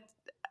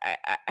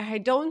I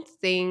don't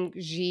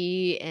think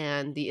Xi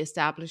and the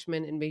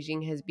establishment in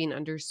Beijing has been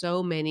under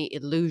so many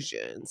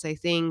illusions. I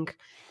think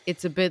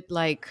it's a bit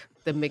like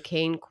the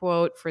McCain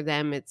quote. For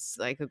them, it's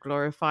like a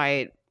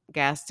glorified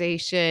gas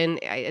station.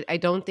 I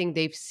don't think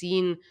they've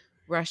seen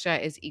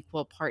Russia as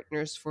equal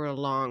partners for a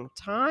long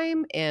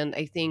time. And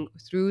I think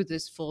through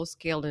this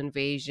full-scale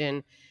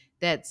invasion,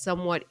 that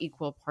somewhat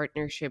equal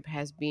partnership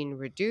has been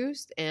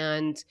reduced.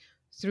 And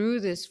through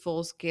this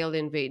full-scale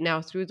invasion,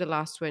 now through the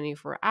last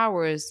 24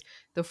 hours,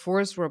 the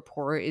force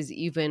report is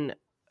even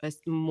a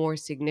more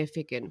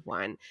significant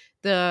one.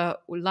 The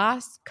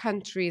last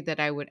country that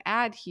I would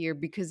add here,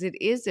 because it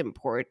is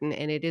important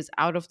and it is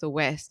out of the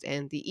West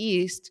and the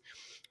East,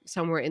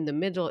 somewhere in the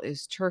middle,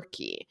 is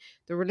Turkey.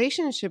 The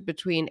relationship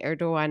between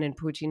Erdogan and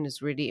Putin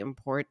is really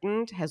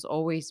important, has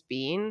always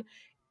been.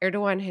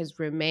 Erdogan has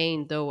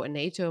remained, though a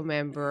NATO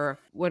member,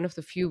 one of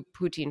the few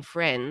Putin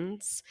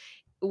friends.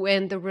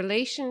 When the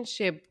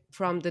relationship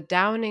from the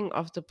downing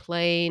of the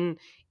plane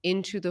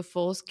into the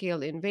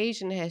full-scale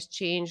invasion has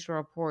changed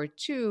rapport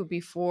too,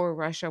 before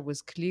Russia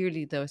was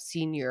clearly the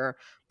senior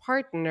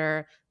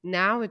partner,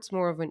 now it's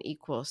more of an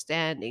equal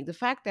standing. The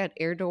fact that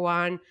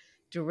Erdogan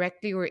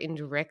directly or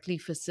indirectly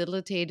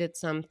facilitated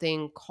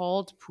something,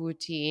 called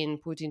Putin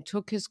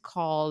took his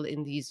call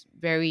in these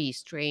very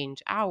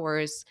strange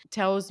hours,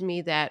 tells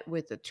me that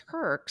with the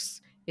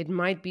Turks, it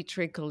might be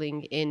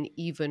trickling in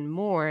even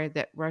more,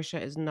 that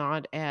Russia is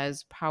not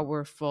as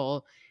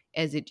powerful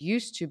as it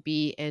used to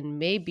be, and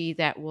maybe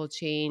that will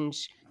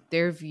change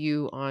their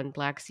view on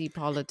Black Sea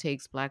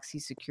politics, Black Sea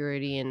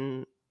security,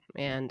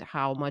 and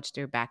how much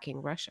they're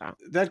backing Russia.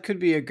 That could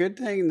be a good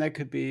thing. That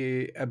could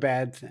be a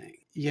bad thing.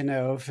 You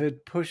know, if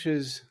it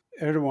pushes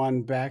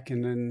Erdogan back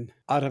in an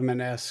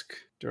Ottoman-esque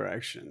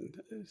direction,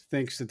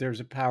 thinks that there's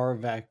a power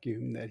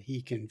vacuum that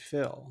he can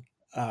fill,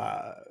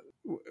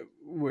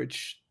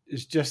 which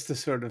is just the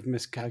sort of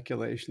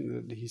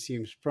miscalculation that he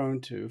seems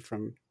prone to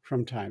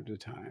from time to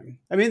time.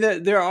 I mean,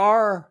 there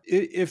are,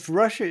 if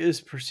Russia is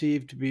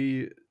perceived to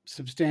be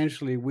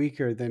substantially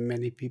weaker than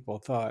many people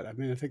thought, I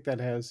mean, I think that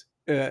has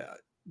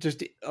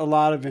just a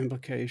lot of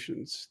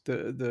implications.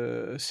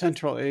 The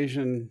Central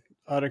Asian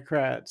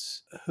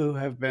autocrats who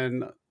have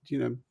been,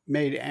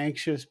 made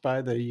anxious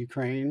by the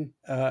Ukraine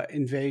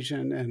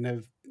invasion and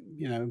have,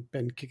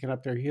 been kicking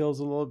up their heels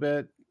a little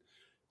bit,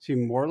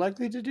 seem more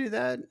likely to do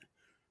that.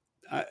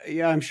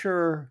 I'm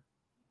sure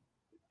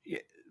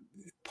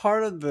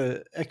part of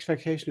the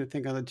expectation, I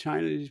think, on the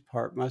Chinese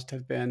part must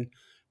have been,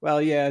 well,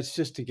 yeah, it's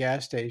just a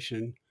gas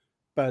station,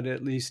 but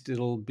at least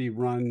it'll be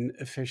run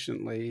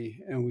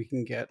efficiently and we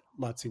can get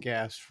lots of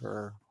gas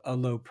for a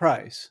low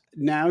price.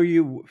 Now,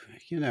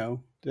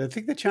 I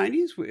think the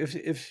Chinese,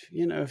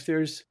 if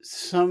there's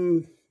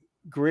some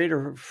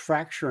greater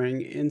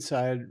fracturing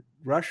inside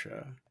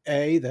Russia,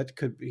 that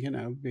could, be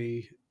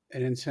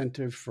an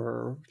incentive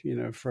for,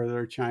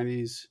 further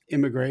Chinese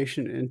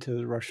immigration into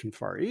the Russian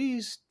Far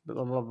East,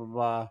 blah, blah, blah,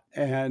 blah.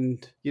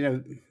 And,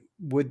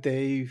 would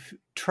they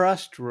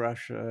trust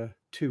Russia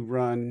to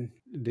run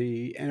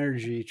the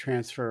energy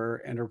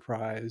transfer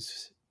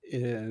enterprise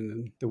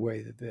in the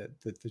way that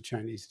the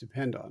Chinese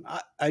depend on?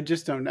 I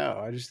just don't know.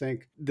 I just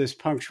think this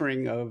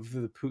puncturing of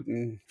the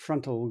Putin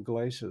frontal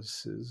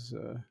glacis is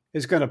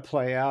going to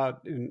play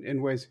out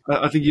in ways.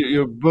 I think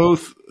you're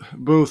both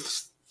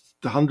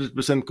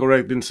 100%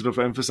 correct in sort of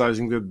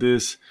emphasizing that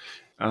this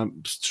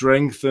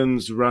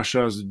strengthens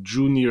Russia's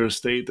junior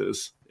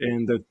status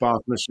in that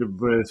partnership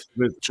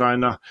with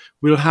China.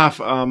 We'll have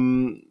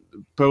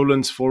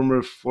Poland's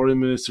former foreign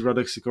minister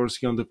Radek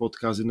Sikorski on the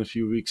podcast in a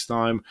few weeks'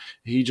 time.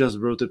 He just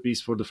wrote a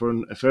piece for the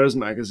Foreign Affairs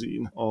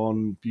magazine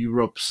on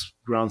Europe's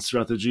grand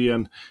strategy,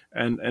 and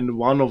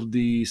one of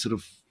the sort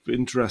of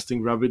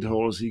interesting rabbit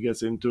holes he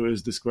gets into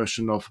is this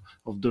question of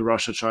the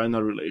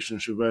Russia-China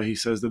relationship, where he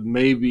says that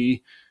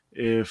maybe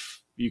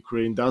if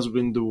Ukraine does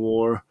win the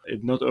war,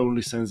 it not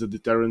only sends a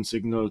deterrent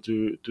signal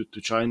to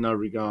China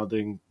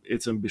regarding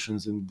its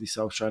ambitions in the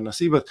South China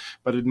Sea, but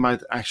it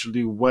might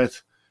actually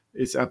whet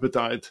its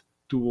appetite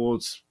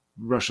towards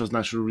Russia's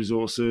natural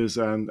resources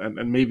and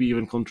maybe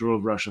even control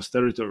of Russia's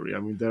territory. I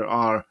mean, there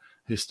are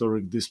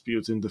historic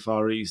disputes in the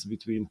Far East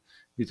between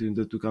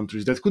the two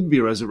countries that could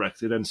be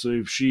resurrected. And so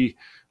if she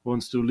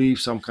wants to leave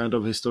some kind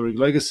of historic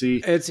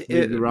legacy, it's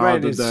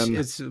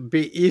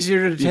be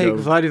easier to take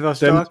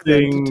Vladivostok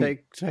than to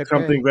take Taipei.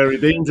 Something very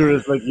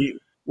dangerous, like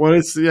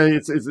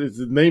it's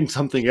named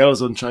something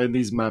else on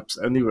Chinese maps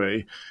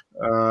anyway.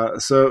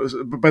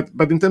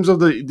 But in terms of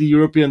the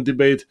European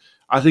debate,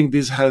 I think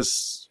this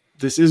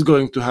is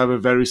going to have a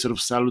very sort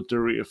of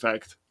salutary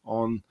effect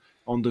on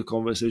the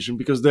conversation,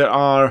 because there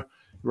are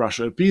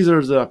Russia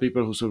appeasers. There are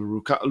people who sort of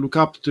look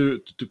up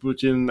to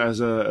Putin as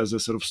a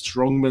sort of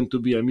strongman to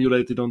be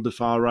emulated on the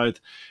far right.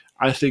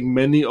 I think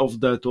many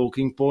of their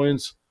talking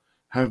points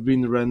have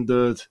been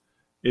rendered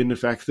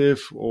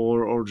ineffective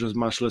or just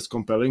much less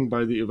compelling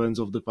by the events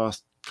of the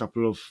past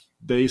couple of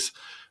days.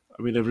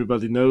 I mean,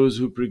 everybody knows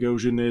who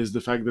Prigozhin is. The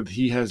fact that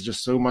he has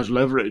just so much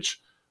leverage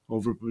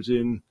over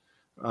Putin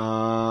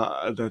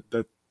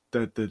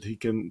that he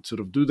can sort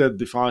of do that,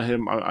 defy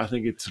him. I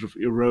think it sort of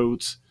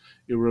erodes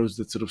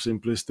that sort of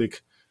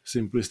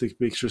simplistic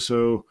picture.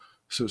 So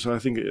I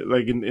think,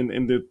 like in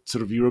the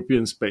sort of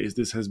European space,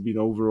 this has been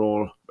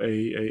overall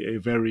a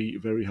very,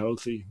 very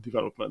healthy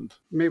development.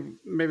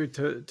 Maybe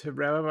to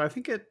wrap up, I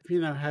think it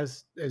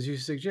has, as you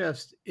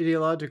suggest,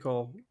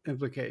 ideological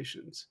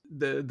implications.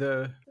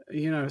 The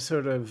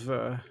sort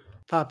of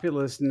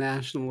populist,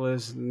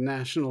 nationalist,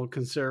 national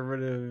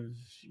conservative,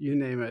 you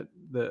name it.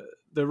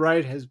 The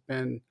right has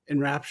been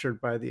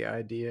enraptured by the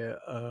idea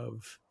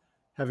of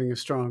having a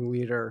strong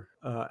leader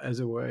as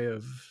a way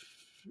of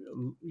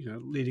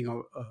leading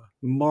a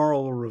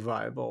moral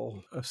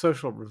revival, a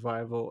social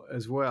revival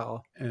as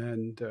well.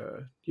 And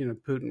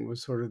Putin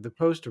was sort of the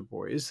poster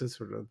boy, is the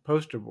sort of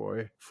poster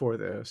boy for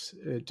this.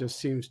 It just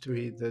seems to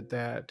me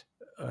that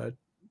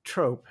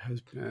trope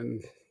has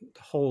been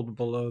holed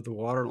below the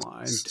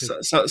waterline.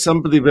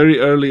 Somebody very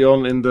early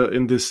on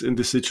in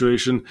this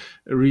situation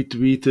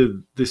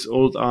retweeted this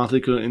old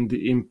article in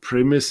the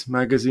Imprimis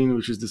magazine,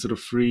 which is the sort of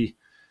free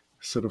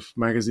sort of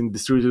magazine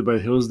distributed by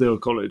Hillsdale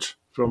College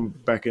from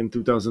back in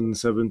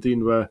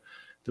 2017, where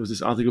there was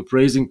this article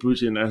praising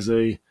Putin as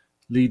a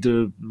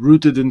leader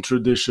rooted in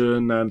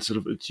tradition and sort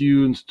of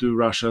attuned to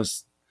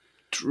Russia's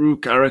true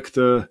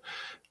character,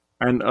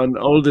 and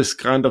all this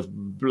kind of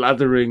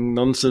blathering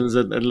nonsense.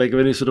 And like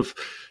when you sort of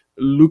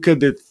look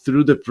at it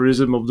through the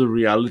prism of the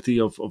reality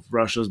of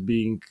Russia's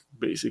being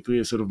basically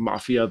a sort of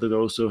mafia that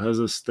also has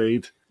a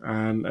state,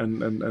 and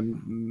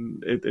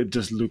it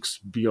just looks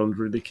beyond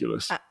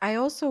ridiculous. I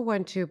also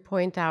want to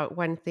point out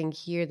one thing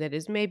here that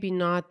is maybe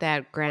not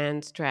that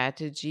grand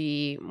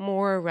strategy,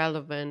 more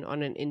relevant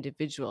on an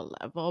individual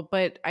level,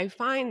 but I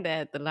find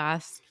that the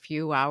last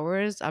few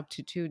hours, up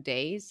to 2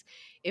 days,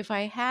 if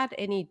I had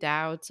any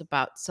doubts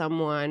about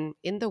someone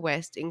in the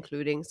West,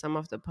 including some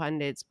of the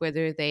pundits,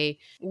 whether they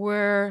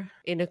were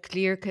in a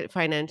clear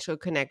financial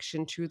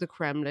connection to the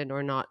Kremlin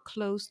or not,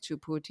 close to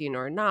Putin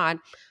or not,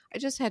 I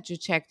just had to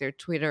check their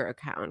Twitter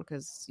account,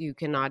 because you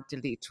cannot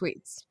delete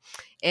tweets.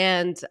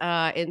 And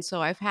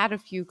so I've had a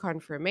few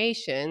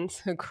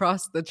confirmations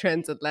across the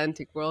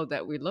transatlantic world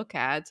that we look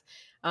at,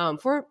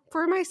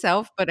 for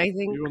myself, but I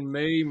think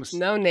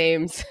no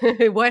names.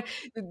 What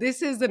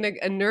this is a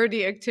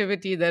nerdy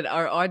activity that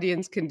our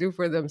audience can do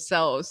for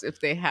themselves if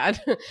they had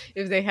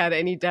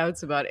any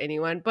doubts about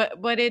anyone.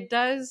 But it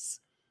does,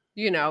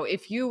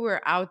 if you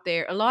were out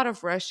there, a lot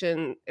of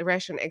Russian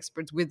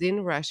experts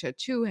within Russia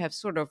too have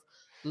sort of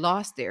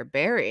lost their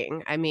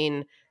bearing. I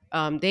mean,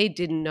 they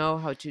didn't know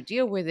how to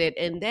deal with it.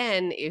 And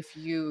then if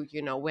you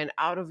went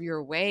out of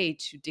your way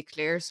to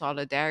declare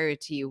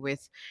solidarity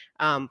with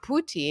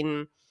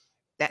Putin,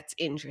 that's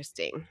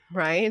interesting,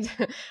 right?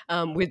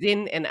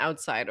 Within and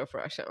outside of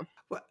Russia.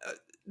 Well,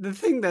 the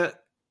thing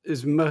that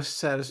is most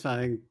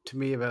satisfying to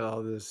me about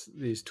all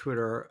these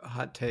Twitter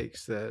hot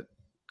takes that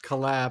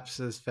collapse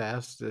as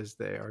fast as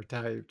they are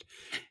typed,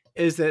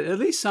 is that at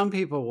least some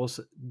people will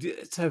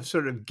have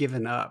sort of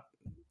given up.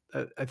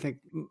 I think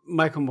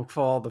Michael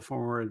McFaul, the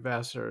former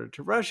ambassador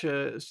to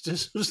Russia, is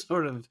just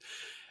sort of,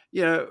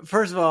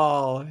 first of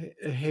all,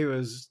 he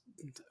was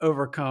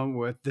overcome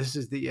with, this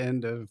is the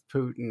end of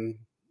Putin,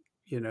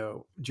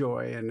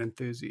 joy and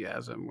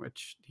enthusiasm,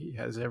 which he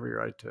has every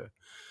right to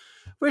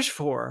wish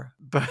for.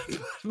 But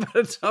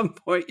at some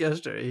point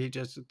yesterday, he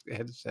just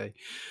had to say,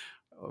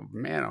 oh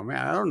man,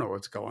 I don't know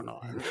what's going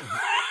on.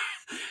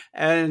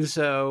 And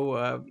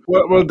so,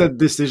 well, that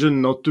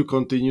decision not to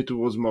continue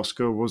towards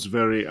Moscow was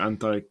very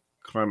anticlimactic.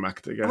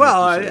 We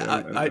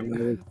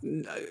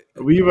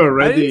were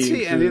ready. I didn't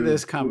see any of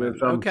this coming.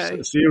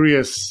 Okay,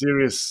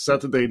 serious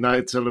Saturday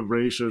night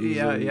celebrations.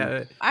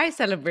 Yeah. I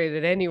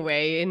celebrated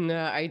anyway, and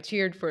I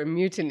cheered for a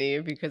mutiny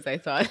because I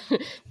thought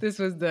this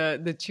was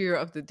the cheer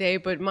of the day.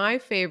 But my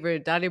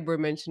favorite, Dalibor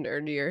mentioned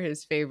earlier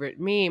his favorite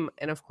meme,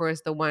 and of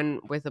course the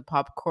one with the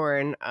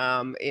popcorn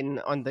on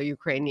the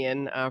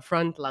Ukrainian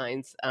front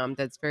lines.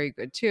 That's very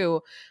good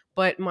too.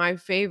 But my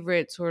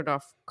favorite sort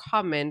of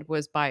comment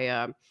was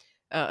by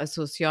a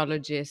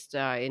sociologist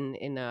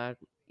in a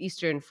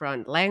Eastern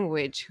Front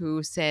language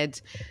who said,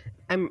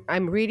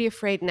 I'm really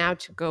afraid now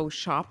to go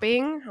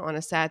shopping on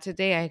a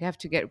Saturday. I have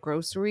to get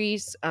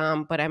groceries,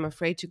 but I'm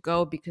afraid to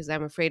go because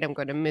I'm afraid I'm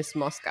going to miss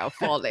Moscow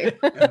falling.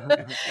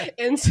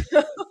 and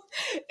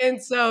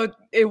so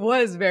it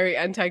was very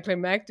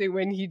anticlimactic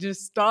when he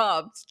just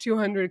stopped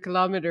 200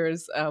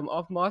 kilometers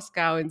off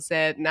Moscow and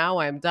said, now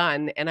I'm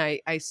done. And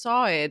I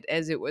saw it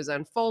as it was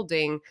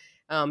unfolding.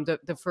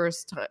 The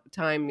first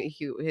time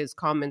his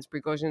comments,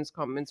 Prigozhin's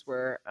comments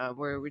were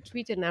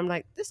retweeted, and I'm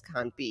like, this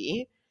can't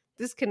be.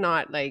 This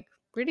cannot, like,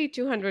 really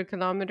 200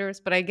 kilometers.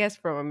 But I guess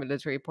from a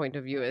military point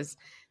of view, as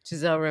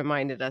Giselle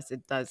reminded us,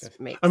 it does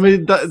make sense. I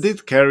mean, it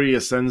did carry a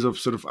sense of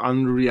sort of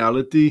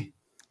unreality,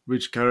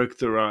 which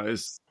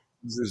characterized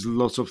there's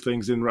lots of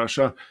things in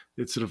Russia.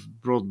 It sort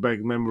of brought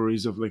back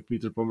memories of like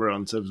Peter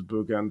Pomerantsev's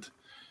book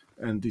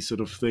and these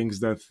sort of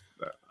things that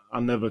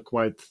are never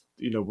quite,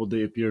 what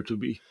they appear to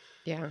be.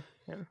 Yeah.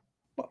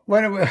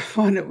 Why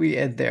don't we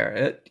end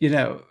there?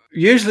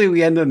 Usually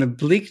we end on a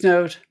bleak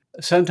note.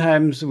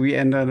 Sometimes we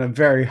end on a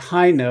very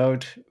high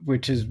note,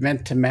 which is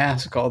meant to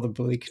mask all the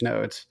bleak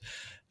notes.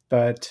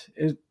 But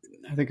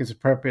I think it's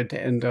appropriate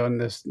to end on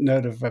this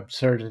note of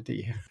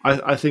absurdity.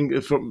 I think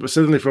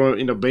certainly from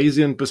a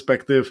Bayesian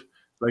perspective,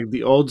 like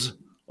the odds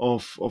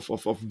of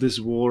this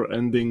war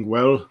ending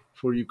well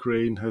for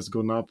Ukraine has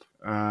gone up,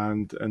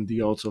 and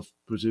the odds of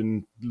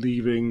Putin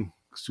leaving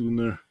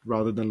sooner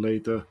rather than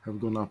later have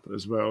gone up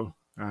as well,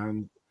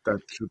 and that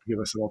should give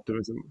us some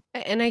optimism.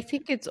 And I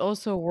think it's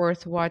also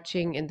worth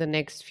watching in the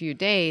next few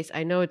days.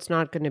 I know it's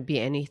not going to be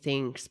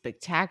anything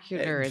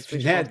spectacular as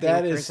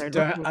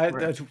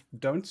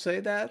don't say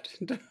that.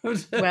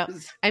 Well,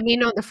 I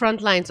mean, on the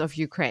front lines of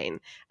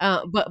Ukraine,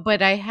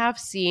 but I have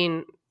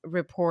seen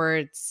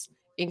reports,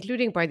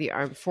 including by the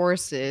armed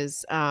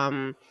forces,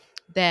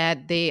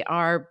 that they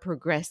are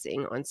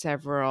progressing on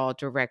several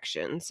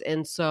directions,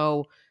 and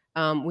so.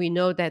 We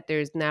know that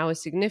there's now a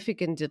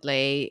significant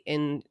delay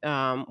in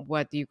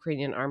what the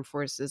Ukrainian armed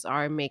forces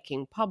are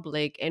making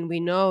public. And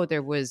we know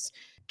there was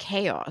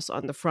chaos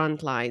on the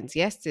front lines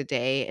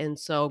yesterday. And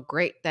so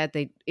great that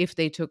if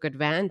they took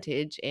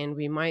advantage, and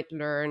we might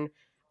learn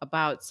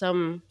about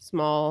some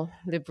small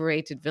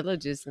liberated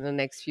villages in the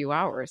next few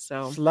hours.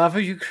 So Slava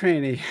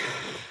Ukraini.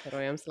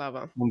 Heroyam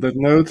Slava. On that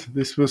note,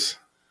 this was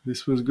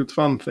good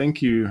fun.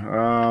 Thank you.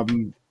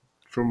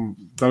 From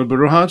Dalibor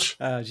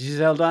Rohac,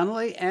 Giselle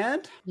Donnelly,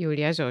 and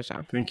Julia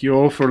Zsoza. Thank you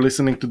all for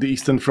listening to the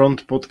Eastern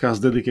Front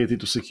podcast dedicated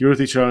to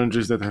security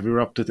challenges that have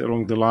erupted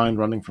along the line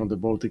running from the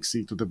Baltic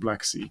Sea to the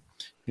Black Sea.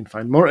 You can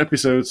find more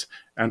episodes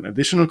and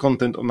additional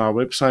content on our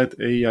website,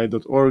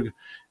 aei.org,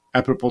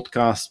 Apple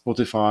Podcasts,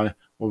 Spotify,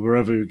 or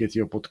wherever you get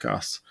your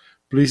podcasts.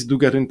 Please do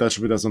get in touch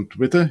with us on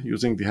Twitter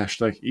using the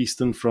hashtag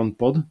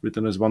EasternFrontPod,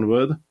 written as one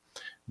word.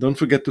 Don't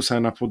forget to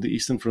sign up for the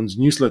Eastern Front's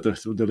newsletter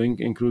through the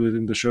link included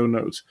in the show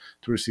notes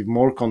to receive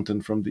more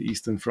content from the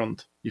Eastern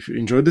Front. If you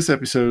enjoyed this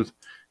episode,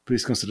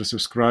 please consider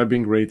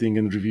subscribing, rating,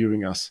 and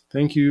reviewing us.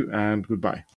 Thank you, and goodbye.